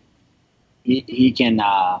like, he can,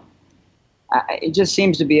 it just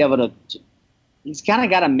seems to be able to, he's kind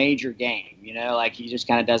of got a major game, like he just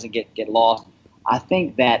kind of doesn't get lost. I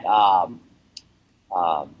think that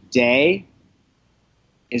Day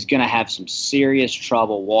is going to have some serious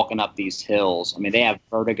trouble walking up these hills. I mean, they have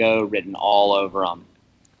vertigo written all over them.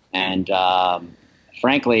 And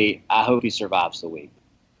frankly, I hope he survives the week.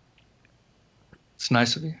 It's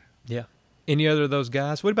nice of you. Yeah. Any other of those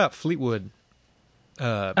guys? What about Fleetwood,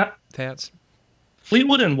 Tats?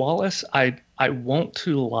 Fleetwood and Wallace, I want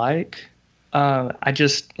to like. I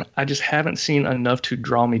just haven't seen enough to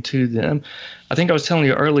draw me to them. I think I was telling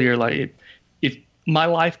you earlier, like if my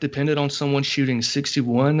life depended on someone shooting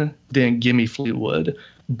 61, then give me Fleetwood.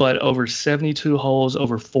 But over 72 holes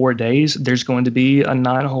over 4 days, there's going to be a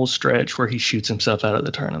 9-hole stretch where he shoots himself out of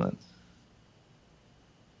the tournament.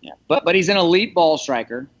 Yeah, but he's an elite ball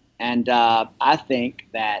striker, and I think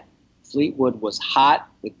that Fleetwood was hot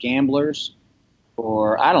with gamblers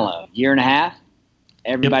for, I don't know, a year and a half.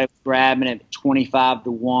 Everybody was grabbing it 25-1,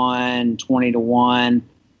 20-1,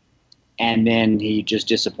 and then he just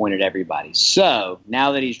disappointed everybody. So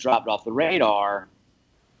now that he's dropped off the radar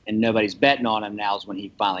and nobody's betting on him, now is when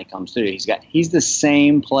he finally comes through. He's the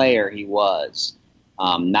same player he was.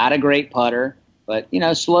 Not a great putter, but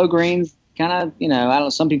slow greens kind of, I don't know.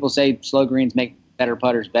 Some people say slow greens make better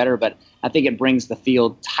putters better, but I think it brings the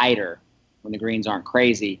field tighter when the greens aren't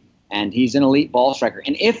crazy. And he's an elite ball striker.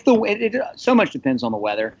 And if it so much depends on the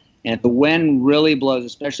weather, and if the wind really blows,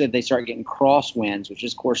 especially if they start getting cross winds, which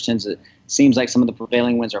of course seems like some of the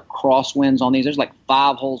prevailing winds are cross winds on these. There's like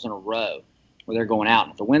 5 holes in a row where they're going out.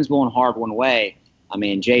 And if the wind's blowing hard one way, I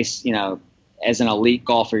mean, Jace, as an elite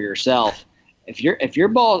golfer yourself, if you're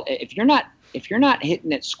not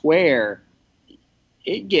hitting it square,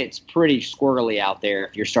 it gets pretty squirrely out there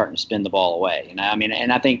if you're starting to spin the ball away. I mean,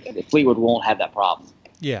 and I think Fleetwood won't have that problem.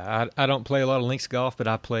 Yeah, I don't play a lot of links golf, but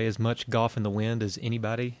I play as much golf in the wind as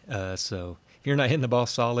anybody. So if you're not hitting the ball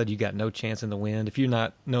solid, you got no chance in the wind. If you're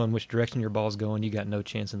not knowing which direction your ball's going, you got no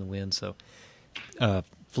chance in the wind. So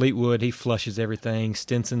Fleetwood, he flushes everything.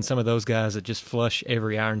 Stenson, some of those guys that just flush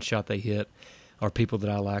every iron shot they hit are people that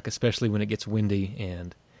I like, especially when it gets windy.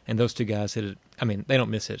 And those two guys hit it. I mean, they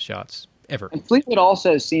don't miss hit shots ever. And Fleetwood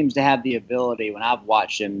also seems to have the ability, when I've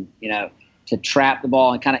watched him, to trap the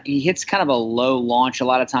ball, and he hits kind of a low launch a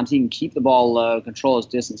lot of times. He can keep the ball low, control his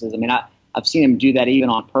distances. I mean, I've seen him do that even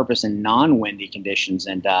on purpose in non-windy conditions.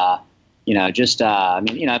 And, if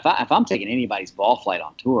I'm taking anybody's ball flight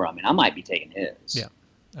on tour, I mean, I might be taking his. Yeah,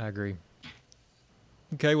 I agree.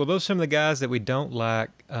 Okay, well, those are some of the guys that we don't like.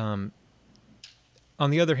 On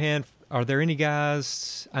the other hand, are there any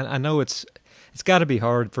guys, I know it's got to be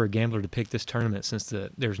hard for a gambler to pick this tournament since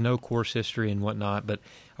there's no course history and whatnot, but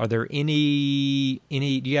are there do you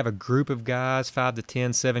have a group of guys, 5 to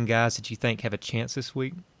 10, 7 guys that you think have a chance this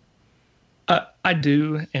week? I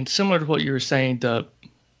do, and similar to what you were saying, the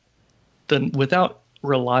without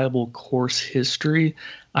reliable course history,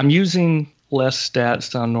 I'm using less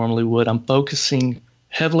stats than I normally would. I'm focusing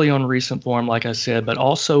heavily on recent form, like I said, but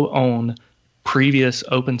also on previous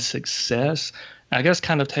Open success. I guess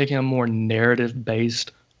kind of taking a more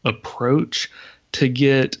narrative-based approach to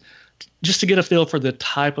get a feel for the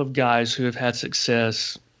type of guys who have had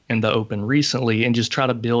success in the Open recently and just try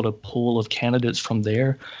to build a pool of candidates from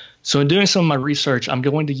there. So in doing some of my research, I'm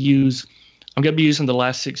going to be using the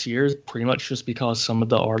last 6 years pretty much just because some of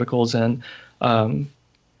the articles and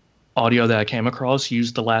audio that I came across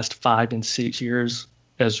used the last 5 and 6 years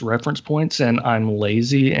as reference points, and I'm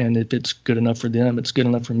lazy, and if it's good enough for them, it's good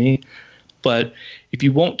enough for me. But if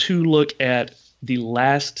you want to look at the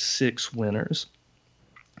last 6 winners,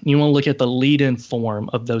 you want to look at the lead-in form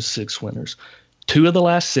of those 6 winners. 2 of the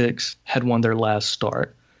last 6 had won their last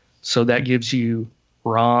start. So that gives you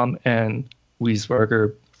Rahm and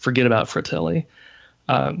Wiesberger. Forget about Fratelli.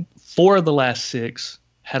 4 of the last 6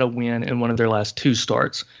 had a win in one of their last 2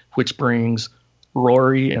 starts, which brings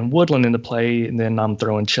Rory and Woodland into play, and then I'm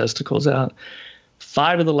throwing Chesticles out.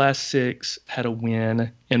 5 of the last 6 had a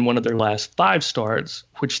win in one of their last 5 starts,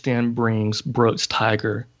 which then brings Brooks,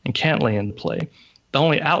 Tiger, and Cantlay into play. The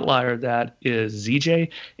only outlier of that is ZJ,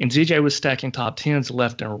 and ZJ was stacking top 10s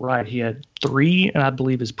left and right. He had 3, and I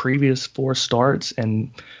believe his previous 4 starts, and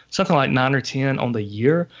something like 9 or 10 on the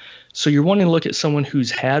year. So you're wanting to look at someone who's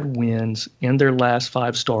had wins in their last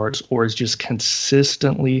 5 starts or is just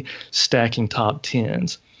consistently stacking top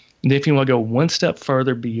 10s. And if you want to go one step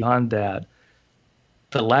further beyond that,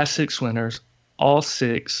 the last 6 winners, all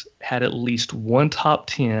 6 had at least one top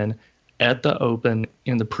 10 at the Open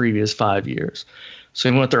in the previous 5 years. So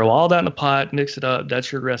you want to throw all that in a pot, mix it up.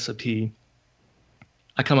 That's your recipe.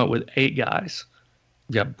 I come up with 8 guys.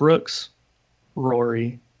 You got Brooks,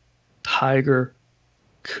 Rory, Tiger,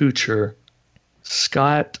 Kuchar,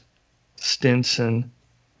 Scott, Stenson,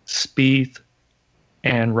 Spieth,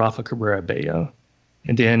 and Rafa Cabrera Bello.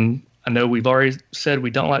 And then I know we've already said we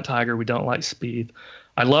don't like Tiger, we don't like Spieth.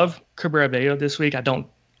 I love Cabrera Bello this week. I don't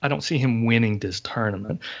see him winning this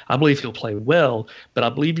tournament. I believe he'll play well, but I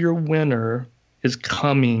believe your winner is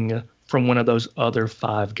coming from one of those other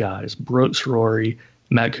 5 guys: Brooks, Rory,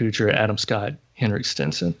 Matt Kuchar, Adam Scott, Henrik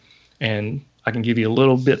Stenson. And I can give you a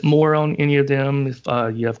little bit more on any of them if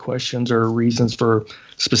you have questions or reasons for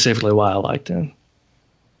specifically why I like them.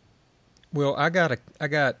 Well, I got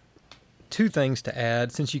 2 things to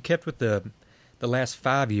add. Since you kept with the last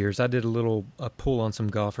 5 years, I did a pull on some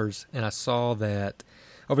golfers, and I saw that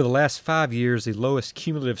over the last 5 years, the lowest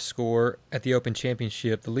cumulative score at the Open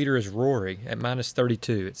Championship, the leader is Rory at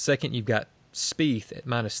 -32. At second, you've got Spieth at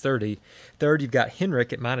 -30. Third, you've got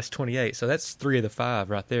Henrik at -28. So that's 3 of the 5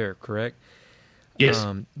 right there, correct? Yes.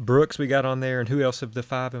 Brooks we got on there, and who else of the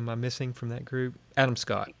 5 am I missing from that group? Adam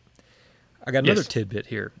Scott. I got another tidbit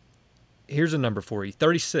here. Here's a number for you: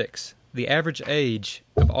 36. The average age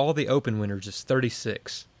of all the Open winners is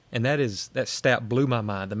 36. And that stat blew my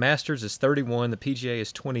mind. The Masters is 31, the PGA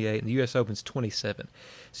is 28, and the U.S. Open's 27.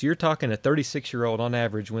 So you're talking a 36-year-old on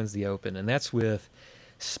average wins the Open, and that's with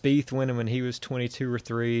Spieth winning when he was 22 or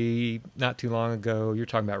 3 not too long ago. You're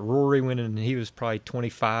talking about Rory winning, and he was probably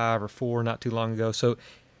 25 or 4 not too long ago. So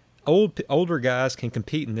older guys can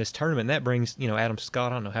compete in this tournament, and that brings, Adam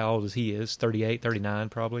Scott, I don't know how old he is, 38, 39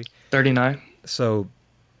 probably. 39. So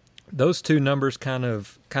those 2 numbers kind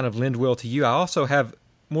of lend well to you. I also have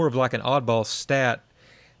more of like an oddball stat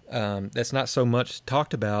that's not so much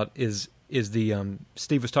talked about is the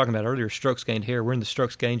Steve was talking about earlier, strokes gained here. We're in the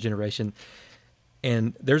strokes gained generation,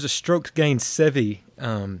 and there's a strokes gained Seve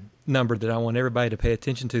number that I want everybody to pay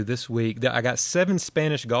attention to this week. I got 7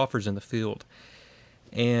 Spanish golfers in the field,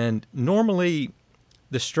 and normally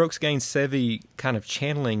the strokes gained Seve kind of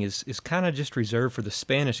channeling is kind of just reserved for the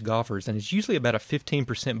Spanish golfers, and it's usually about a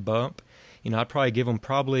 15% bump. I'd probably give them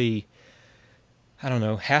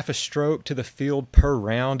half a stroke to the field per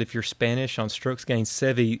round if you're Spanish on strokes gained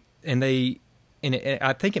Seve, and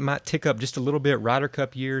I think it might tick up just a little bit Ryder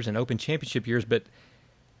Cup years and Open Championship years, but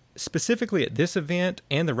specifically at this event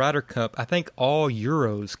and the Ryder Cup, I think all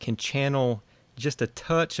Euros can channel just a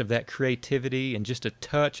touch of that creativity and just a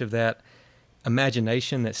touch of that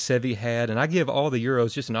imagination that Seve had, and I give all the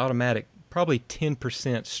Euros just an automatic probably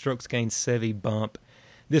 10% strokes gained Seve bump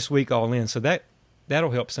this week all in, so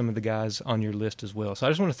that'll help some of the guys on your list as well. So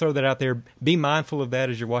I just want to throw that out there. Be mindful of that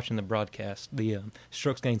as you're watching the broadcast, the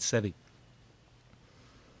strokes gained Seve.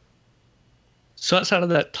 So outside of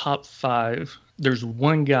that top 5, there's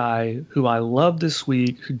one guy who I love this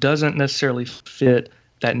week who doesn't necessarily fit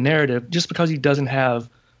that narrative just because he doesn't have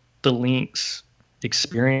the links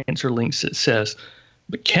experience or links success.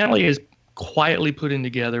 But Cantlay is quietly putting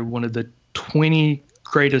together one of the 20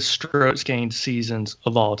 greatest strokes gained seasons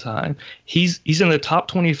of all time. He's in the top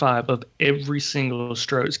 25 of every single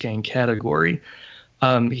strokes gained category.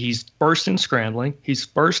 He's first in scrambling. He's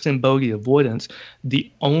first in bogey avoidance.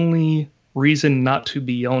 The only reason not to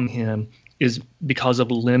be on him is because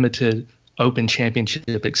of limited Open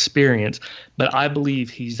Championship experience. But I believe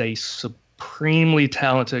he's a supremely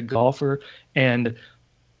talented golfer, and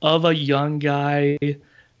of a young guy,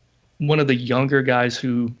 one of the younger guys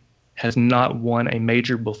who has not won a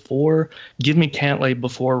major before. Give me Cantlay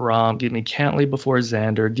before Rahm. Give me Cantlay before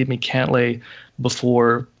Xander. Give me Cantlay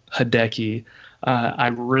before Hideki. I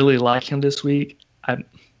really like him this week. I'm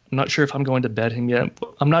not sure if I'm going to bet him yet.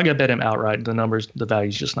 I'm not going to bet him outright. The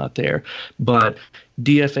value's just not there. But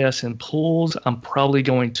DFS and pools, I'm probably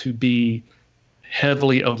going to be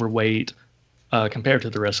heavily overweight compared to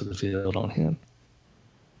the rest of the field on him.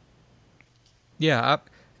 Yeah,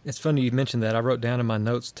 it's funny you mentioned that. I wrote down in my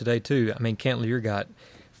notes today too. I mean, Cantlier got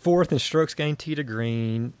 4th in strokes gained tee to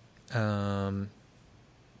green, 10th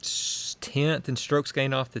in strokes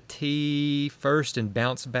gained off the tee, 1st in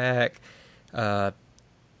bounce back,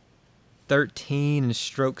 13 in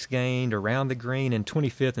strokes gained around the green, and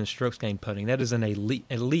 25th in strokes gained putting. That is an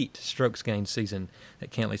elite strokes gained season that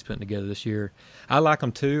Cantley's putting together this year. I like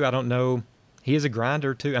him too. I don't know. He is a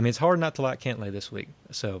grinder too. I mean, it's hard not to like Cantley this week.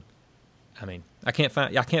 So, I mean, I can't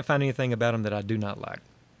find anything about him that I do not like,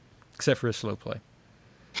 except for his slow play.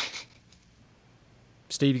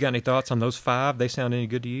 Steve, you got any thoughts on those 5? They sound any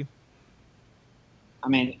good to you? I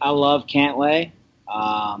mean, I love Cantlay.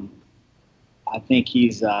 I think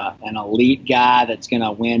he's an elite guy that's going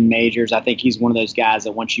to win majors. I think he's one of those guys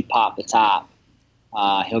that once you pop the top,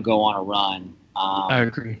 he'll go on a run. I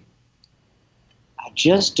agree. I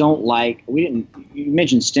just don't like. You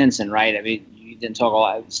mentioned Stenson, right? I mean, you didn't talk a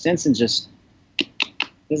lot. Stenson just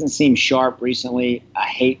doesn't seem sharp recently. I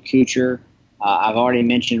hate Kuchar. I've already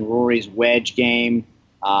mentioned Rory's wedge game.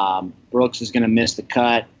 Brooks is going to miss the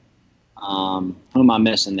cut. Who am I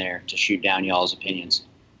missing there to shoot down y'all's opinions?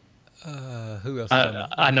 Who else?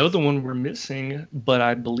 I know the one we're missing, but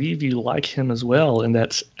I believe you like him as well, and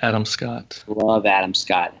that's Adam Scott. Love Adam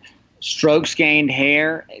Scott. Strokes gained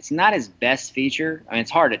hair. It's not his best feature. I mean, it's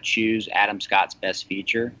hard to choose Adam Scott's best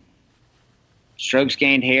feature. Strokes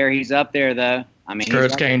gained hair. He's up there, though. I mean,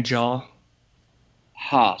 strokes gained jaw.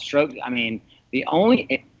 Stroke. I mean, the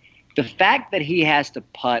fact that he has to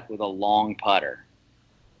putt with a long putter.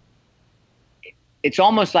 It's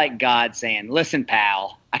almost like God saying, "Listen,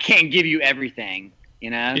 pal, I can't give you everything." You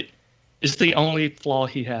know, it's the only flaw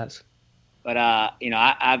he has. But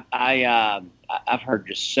I've heard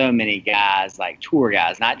just so many guys, like tour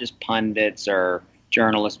guys, not just pundits or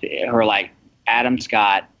journalists, who are like, Adam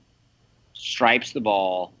Scott stripes the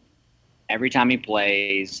ball every time he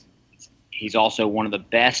plays. He's also one of the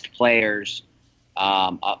best players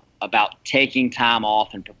about taking time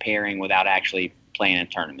off and preparing without actually playing in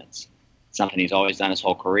tournaments. Something he's always done his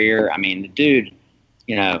whole career. I mean, the dude,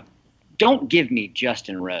 don't give me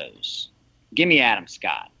Justin Rose. Give me Adam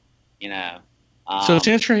Scott, So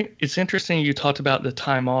it's interesting you talked about the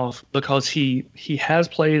time off because he has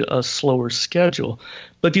played a slower schedule.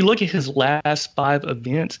 But if you look at his last 5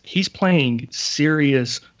 events, he's playing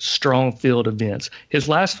serious, strong field events. His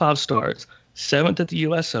last 5 starts, 7th at the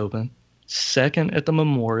U.S. Open, 2nd at the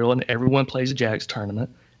Memorial, and everyone plays Jack's tournament,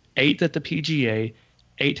 8th at the PGA,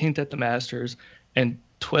 18th at the Masters, and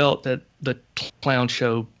 12th at the Clown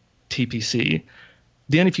Show TPC.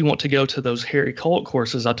 Then if you want to go to those Harry Colt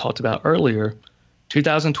courses I talked about earlier,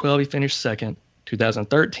 2012 he finished 2nd,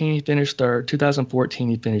 2013 he finished 3rd, 2014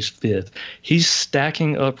 he finished 5th. He's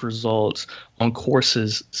stacking up results on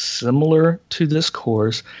courses similar to this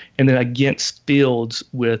course and then against fields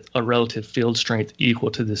with a relative field strength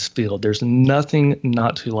equal to this field. There's nothing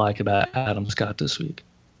not to like about Adam Scott this week.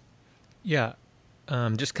 Yeah.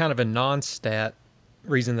 Just kind of a non-stat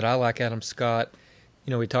reason that I like Adam Scott.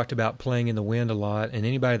 We talked about playing in the wind a lot, and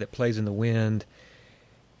anybody that plays in the wind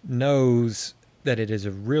knows that it is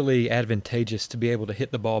really advantageous to be able to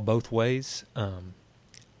hit the ball both ways.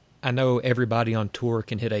 I know everybody on tour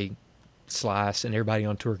can hit a slice and everybody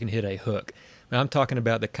on tour can hit a hook. But I'm talking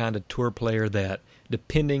about the kind of tour player that,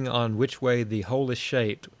 depending on which way the hole is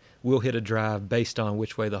shaped, we'll hit a drive based on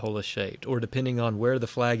which way the hole is shaped. Or depending on where the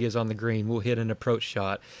flag is on the green, we'll hit an approach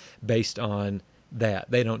shot based on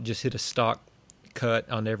that. They don't just hit a stock cut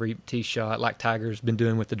on every tee shot like Tiger's been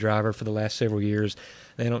doing with the driver for the last several years.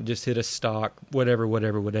 They don't just hit a stock,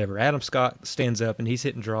 whatever. Adam Scott stands up and he's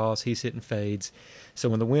hitting draws, he's hitting fades. So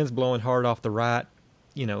when the wind's blowing hard off the right,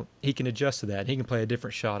 he can adjust to that. He can play a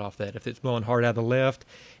different shot off that. If it's blowing hard out of the left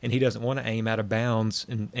and he doesn't want to aim out of bounds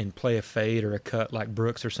and play a fade or a cut like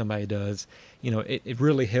Brooks or somebody does, it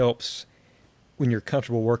really helps when you're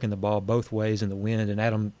comfortable working the ball both ways in the wind.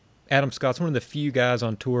 And Adam Scott's one of the few guys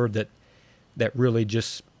on tour that really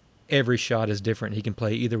just every shot is different. He can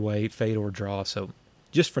play either way, fade or draw. So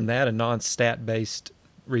just from that, a non-stat-based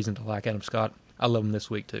reason to like Adam Scott, I love him this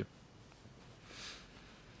week too.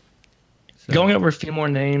 So, going over a few more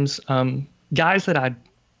names, guys that I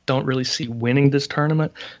don't really see winning this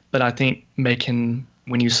tournament, but I think can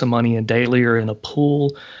win you some money in daily or in a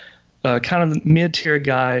pool. Kind of mid-tier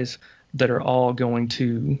guys that are all going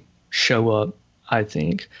to show up, I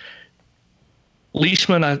think.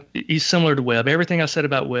 Leishman, he's similar to Webb. Everything I said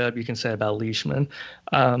about Webb, you can say about Leishman.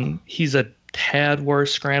 He's a tad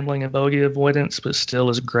worse scrambling and bogey avoidance, but still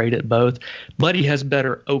is great at both. But he has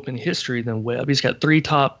better open history than Webb. He's got 3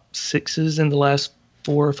 top 6s in the last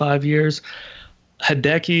 4 or 5 years.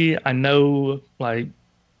 Hideki, I know, like,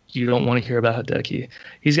 you don't want to hear about Hideki.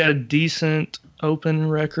 He's got a decent open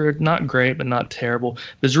record, not great, but not terrible.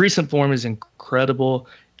 His recent form is incredible.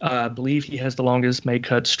 I believe he has the longest made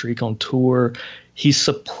cut streak on tour. He's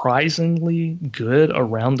surprisingly good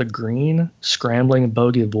around the green, scrambling and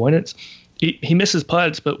bogey avoidance. He misses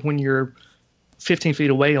putts, but when you're 15 feet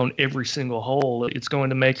away on every single hole, it's going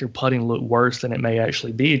to make your putting look worse than it may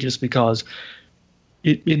actually be, just because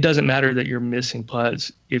it doesn't matter that you're missing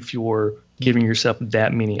putts if you're giving yourself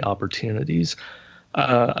that many opportunities.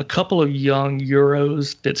 A couple of young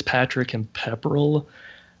Euros, Fitzpatrick and Pepperell.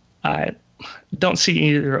 I don't see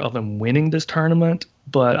either of them winning this tournament,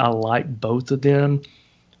 but I like both of them.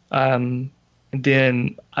 And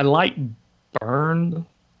then I like Byrne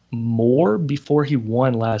more before he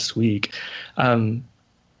won last week. Listen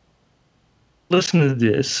to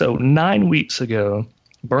this. So 9 weeks ago,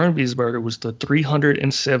 Byrne Wiesberger was the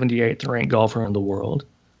 378th ranked golfer in the world.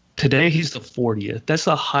 Today, he's the 40th. That's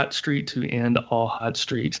a hot streak to end all hot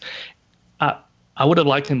streaks. I would have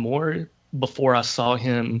liked him more before I saw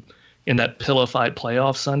him in that pillow fight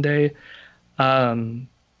playoff Sunday.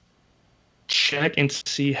 Check and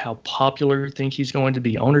see how popular you think he's going to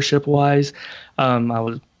be ownership-wise. I'm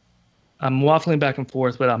waffling back and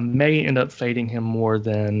forth, but I may end up fading him more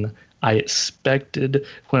than I expected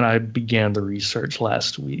when I began the research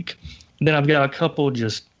last week. Then I've got a couple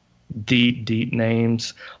just deep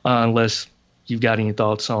names, unless you've got any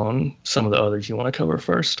thoughts on some of the others you want to cover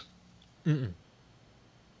first. Mm-mm.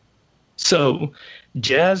 So,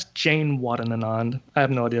 Jazz Jane Watananand. I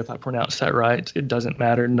have no idea if I pronounced that right. It doesn't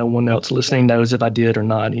matter. No one else listening knows if I did or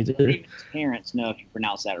not either. His parents know if you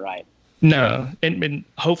pronounce that right. No, and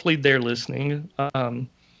hopefully they're listening.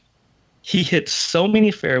 He hits so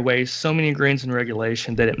many fairways, so many greens in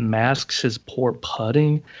regulation that it masks his poor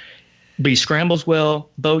putting. But he scrambles well,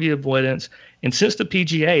 bogey avoidance. And since the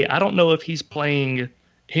PGA, I don't know if he's playing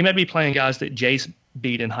 – he may be playing guys that Jace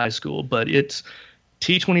beat in high school, but it's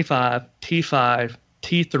T25, T5,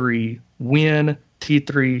 T3, win,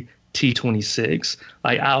 T3, T26.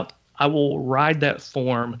 I will ride that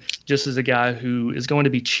form just as a guy who is going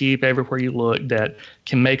to be cheap everywhere you look, that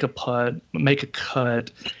can make a putt, make a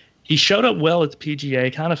cut. He showed up well at the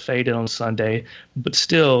PGA, kind of faded on Sunday, but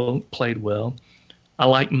still played well. I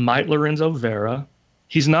like Mike Lorenzo Vera.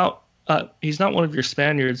 He's not one of your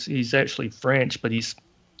Spaniards. He's actually French, but he's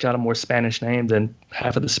got a more Spanish name than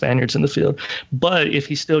half of the Spaniards in the field. But if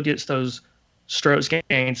he still gets those strokes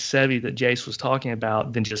gained savvy that Jace was talking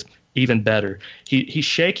about, then just even better. He's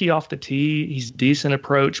shaky off the tee. He's decent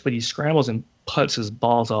approach, but he scrambles and putts his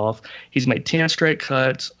balls off. He's made 10 straight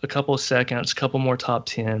cuts, a couple of seconds, a couple more top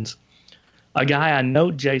tens. A guy I know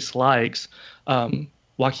Jace likes,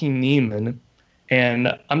 Joaquin Niemann,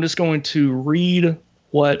 and I'm just going to read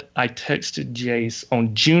what I texted Jace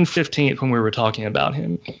on June 15th when we were talking about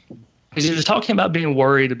him. Because he was talking about being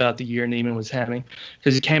worried about the year Niemann was having,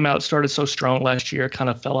 because he came out, started so strong last year, kind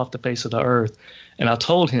of fell off the face of the earth. And I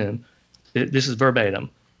told him, this is verbatim,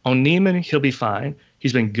 on Niemann, he'll be fine.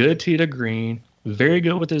 He's been good tee to green, very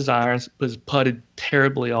good with his irons, but has putted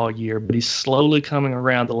terribly all year, but he's slowly coming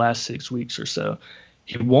around the last 6 weeks or so.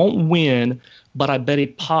 He won't win, but I bet he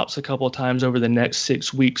pops a couple of times over the next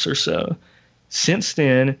 6 weeks or so. Since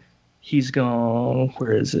then, he's gone,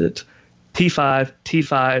 where is it? T5,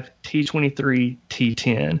 T5, T23,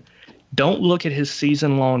 T10. Don't look at his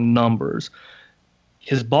season-long numbers.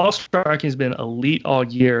 His ball striking has been elite all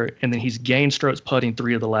year, and then he's gained strokes putting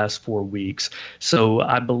 3 of the last 4 weeks. So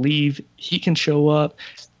I believe he can show up.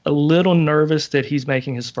 A little nervous that he's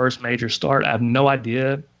making his first major start. I have no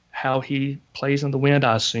idea how he plays in the wind.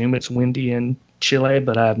 I assume it's windy in Chile,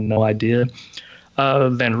 but I have no idea.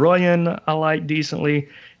 Van Rooyen I like decently.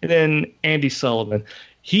 And then Andy Sullivan.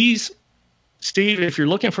 Steve, if you're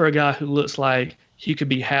looking for a guy who looks like he could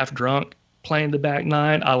be half drunk playing the back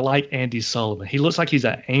nine, I like Andy Sullivan. He looks like he's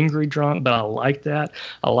an angry drunk, but I like that.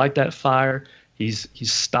 I like that fire. He's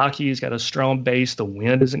stocky. He's got a strong base. The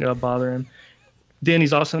wind isn't going to bother him. Then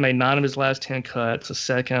he's also made 9 of his last 10 cuts, a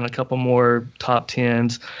second, a couple more top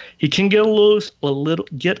tens. He can get a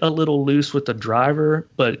little loose with the driver,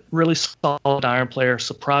 but really solid iron player,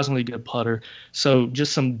 surprisingly good putter. So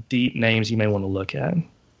just some deep names you may want to look at.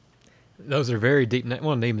 Those are very deep.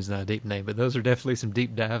 Well, Neiman's not a deep name, but those are definitely some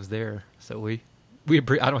deep dives there. So I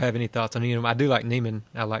don't have any thoughts on him. I do like Niemann.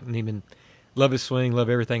 I like Niemann. Love his swing.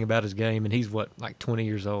 Love everything about his game. And he's like 20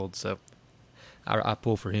 years old. So I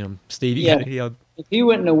pull for him. Steve, if he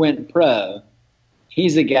wouldn't have went pro,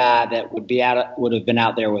 he's the guy that would have been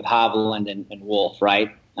out there with Hovland and Wolf, right?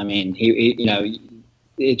 I mean,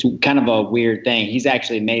 it's kind of a weird thing. He's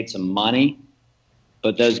actually made some money,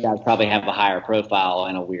 but those guys probably have a higher profile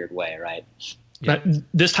in a weird way, right? Yeah.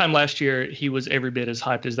 This time last year, he was every bit as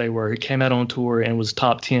hyped as they were. He came out on tour and was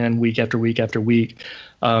top 10 week after week after week.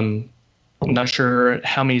 I'm not sure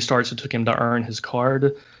how many starts it took him to earn his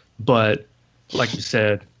card, but like you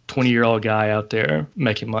said, 20-year-old guy out there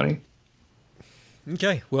making money.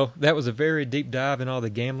 Okay, well, that was a very deep dive in all the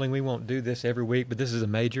gambling. We won't do this every week, but this is a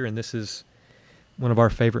major, and this is one of our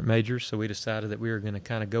favorite majors, so we decided that we were going to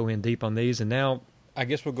kind of go in deep on these. And now I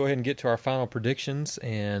guess we'll go ahead and get to our final predictions,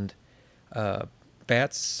 and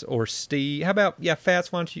Fats or Steve. How about,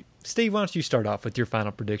 Fats, Steve, why don't you start off with your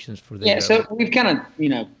final predictions for the so we've kind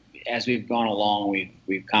of, as we've gone along,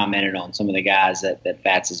 we've commented on some of the guys that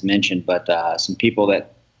Fats has mentioned, but some people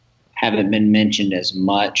that haven't been mentioned as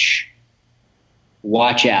much.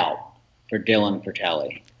 Watch out for Dylan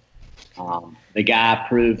Fratelli. The guy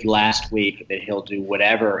proved last week that he'll do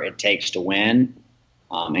whatever it takes to win,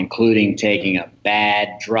 including taking a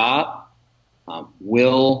bad drop.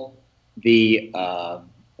 Will the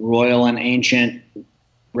Royal and Ancient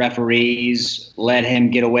referees let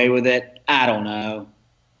him get away with it? I don't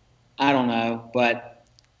know, but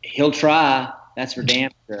he'll try. That's for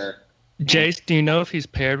damn sure. Jace, do you know if he's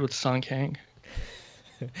paired with Sung Kang?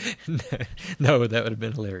 No, that would have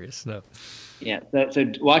been hilarious. No. Yeah,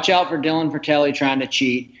 so watch out for Dylan Fratelli trying to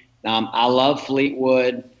cheat. I love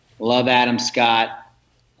Fleetwood, love Adam Scott.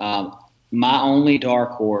 My only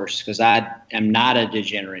dark horse, because I am not a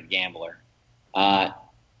degenerate gambler, I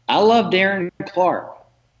love Darren Clark,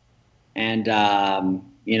 and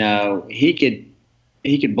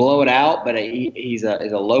he could blow it out, but he's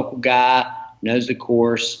a local guy, knows the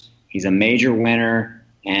course. He's a major winner,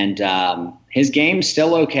 and his game's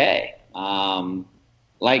still okay.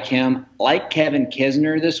 Like him, like Kevin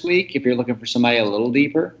Kisner this week, if you're looking for somebody a little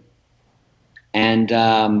deeper. And,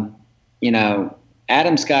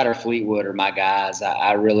 Adam Scott or Fleetwood are my guys.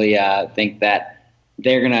 I really think that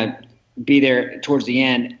they're going to be there towards the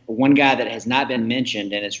end. One guy that has not been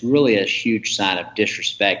mentioned, and it's really a huge sign of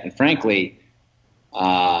disrespect, and frankly,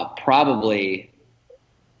 probably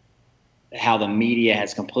how the media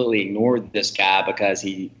has completely ignored this guy because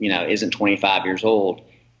he, isn't 25 years old,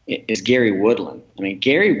 is Gary Woodland. I mean,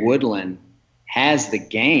 Gary Woodland has the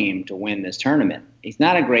game to win this tournament. He's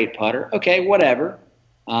not a great putter. Okay, whatever.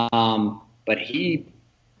 But he,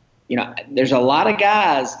 there's a lot of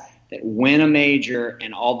guys that win a major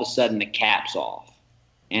and all of a sudden the cap's off.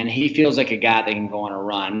 And he feels like a guy that can go on a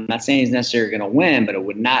run. I'm not saying he's necessarily going to win, but it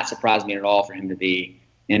would not surprise me at all for him to be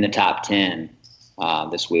in the top 10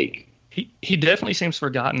 this week. He definitely seems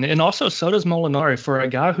forgotten. And also, so does Molinari. For a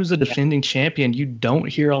guy who's a defending champion, you don't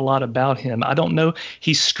hear a lot about him. I don't know.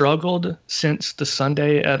 He struggled since the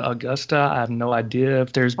Sunday at Augusta. I have no idea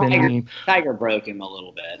if there's been any. Tiger broke him a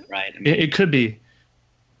little bit, right? It could be.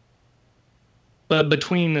 But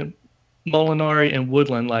between Molinari and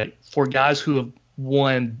Woodland, for guys who have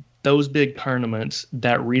won those big tournaments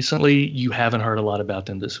that recently, you haven't heard a lot about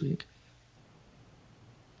them this week.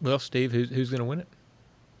 Well, Steve, who's going to win it?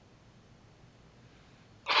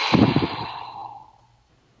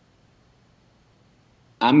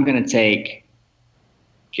 I'm going to take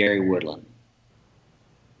Gary Woodland.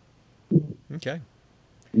 Okay.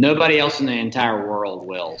 Nobody else in the entire world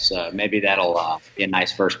will, so maybe that'll be a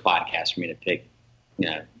nice first podcast for me to pick.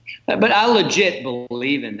 But I legit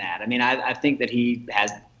believe in that. I mean, I think that he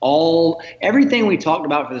has everything we talked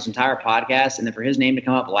about for this entire podcast, and then for his name to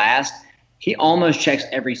come up last, he almost checks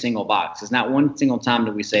every single box. It's not one single time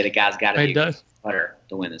that we say the guy's got to be a putter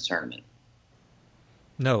to win this tournament.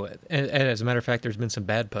 No, and as a matter of fact, there's been some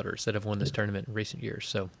bad putters that have won this tournament in recent years.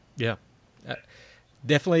 So, yeah,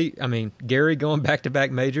 definitely. I mean, Gary going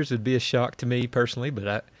back-to-back majors would be a shock to me personally,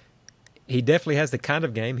 but he definitely has the kind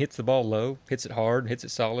of game, hits the ball low, hits it hard, hits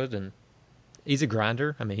it solid, and he's a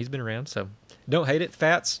grinder. I mean, he's been around, so don't hate it.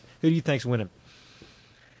 Fats, who do you think's winning?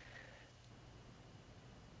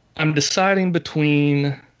 I'm deciding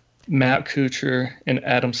between Matt Kuchar and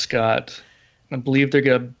Adam Scott. I believe they're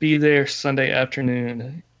going to be there Sunday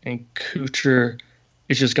afternoon, and Kuchar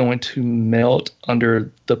is just going to melt under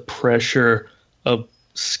the pressure of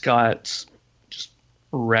Scott's just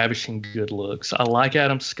ravishing good looks. I like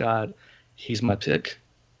Adam Scott. He's my pick.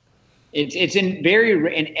 It's in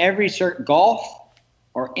every golf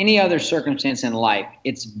or any other circumstance in life,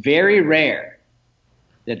 it's very rare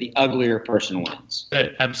that the uglier person wins.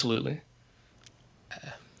 Absolutely.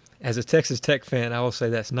 As a Texas Tech fan, I will say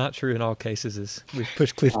that's not true in all cases. As we've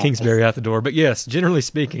pushed Cliff Kingsbury out the door, but yes, generally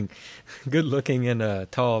speaking, good looking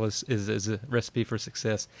and tall is a recipe for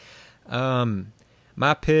success.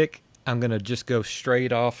 My pick, I'm gonna just go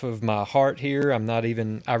straight off of my heart here. I'm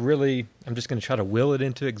just gonna try to will it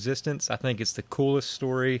into existence. I think it's the coolest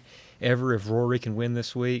story ever if Rory can win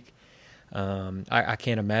this week. I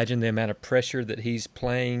can't imagine the amount of pressure that he's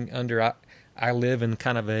playing under. I live in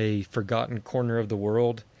kind of a forgotten corner of the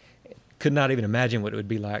world. Could not even imagine what it would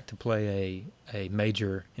be like to play a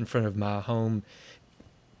major in front of my home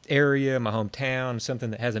area, my hometown,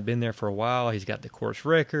 something that hasn't been there for a while. He's got the course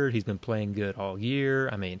record. He's been playing good all year.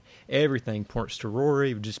 I mean, everything points to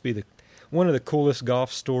Rory. It would just be one of the coolest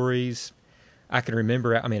golf stories I can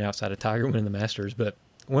remember. I mean, outside of Tiger winning the Masters, but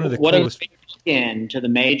one of the coolest. In to the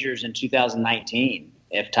majors in 2019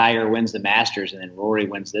 if Tiger wins the Masters and then Rory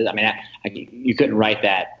wins this. I mean, you couldn't write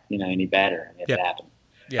that any better if it happened.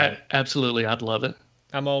 Yeah, absolutely. I'd love it.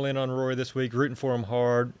 I'm all in on Rory this week, rooting for him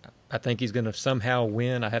hard. I think he's going to somehow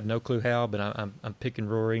win. I have no clue how, but I'm picking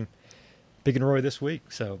Rory this week.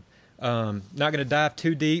 So not going to dive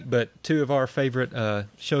too deep, but two of our favorite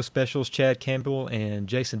show specials, Chad Campbell and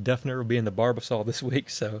Jason Duffner, will be in the Barbasol this week.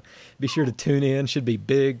 So be sure to tune in. Should be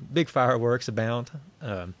big fireworks abound.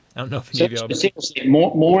 I don't know if any of y'all. Seriously,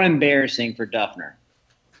 more embarrassing for Duffner,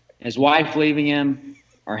 his wife leaving him,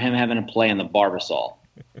 or him having to play in the Barbasol.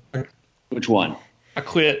 Which one? I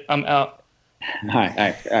quit. I'm out. All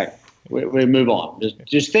right. We move on.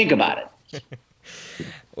 Just think about it.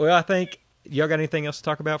 Well, I think y'all got anything else to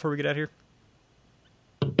talk about before we get out of here?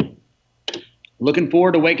 Looking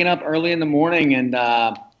forward to waking up early in the morning, and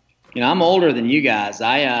I'm older than you guys.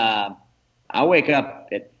 I wake up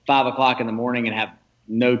at 5 o'clock in the morning and have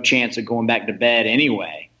no chance of going back to bed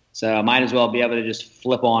anyway. So I might as well be able to just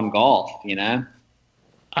flip on golf.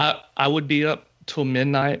 I would be up till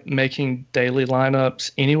midnight making daily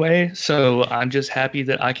lineups anyway, so I'm just happy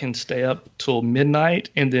that I can stay up till midnight,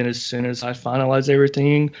 and then as soon as I finalize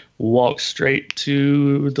everything, walk straight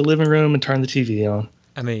to the living room and turn the TV on.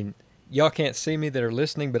 I mean, y'all can't see me that are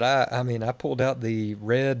listening, but I pulled out the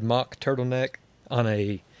red mock turtleneck on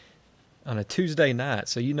a Tuesday night,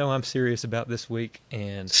 so I'm serious about this week.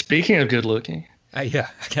 And speaking of good looking, I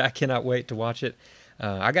cannot wait to watch it.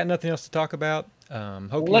 I got nothing else to talk about.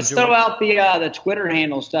 Let's throw out the Twitter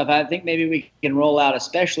handle stuff. I think maybe we can roll out,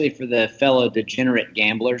 especially for the fellow degenerate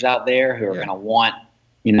gamblers out there who are going to want,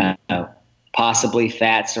 possibly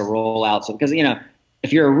Fats to roll out. So, because,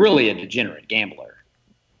 if you're really a degenerate gambler,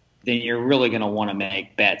 then you're really going to want to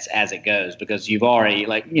make bets as it goes, because you've already,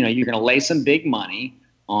 you're going to lay some big money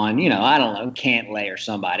on, I don't know, Cantlay or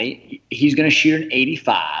somebody. He's going to shoot an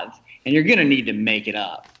 85, and you're going to need to make it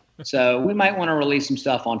up. So we might want to release some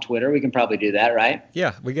stuff on Twitter. We can probably do that, right?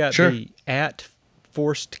 Yeah, we got the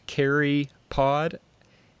 @ForcedCarryPod,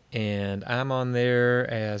 and I'm on there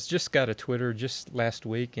as just got a Twitter just last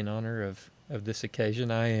week in honor of this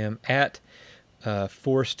occasion. I am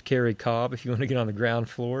 @ForcedCarryCobb if you want to get on the ground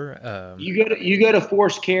floor. You go to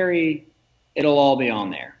Forced Carry, it'll all be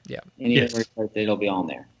on there. Yeah. It'll be on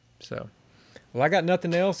there. So. Well, I got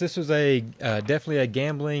nothing else. This was definitely a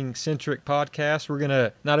gambling-centric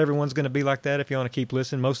podcast. Not everyone's gonna be like that if you want to keep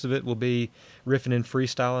listening. Most of it will be riffing and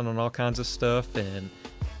freestyling on all kinds of stuff, and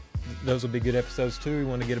those will be good episodes too. We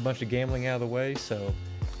want to get a bunch of gambling out of the way. So,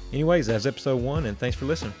 anyways, that's episode 1, and thanks for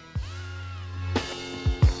listening.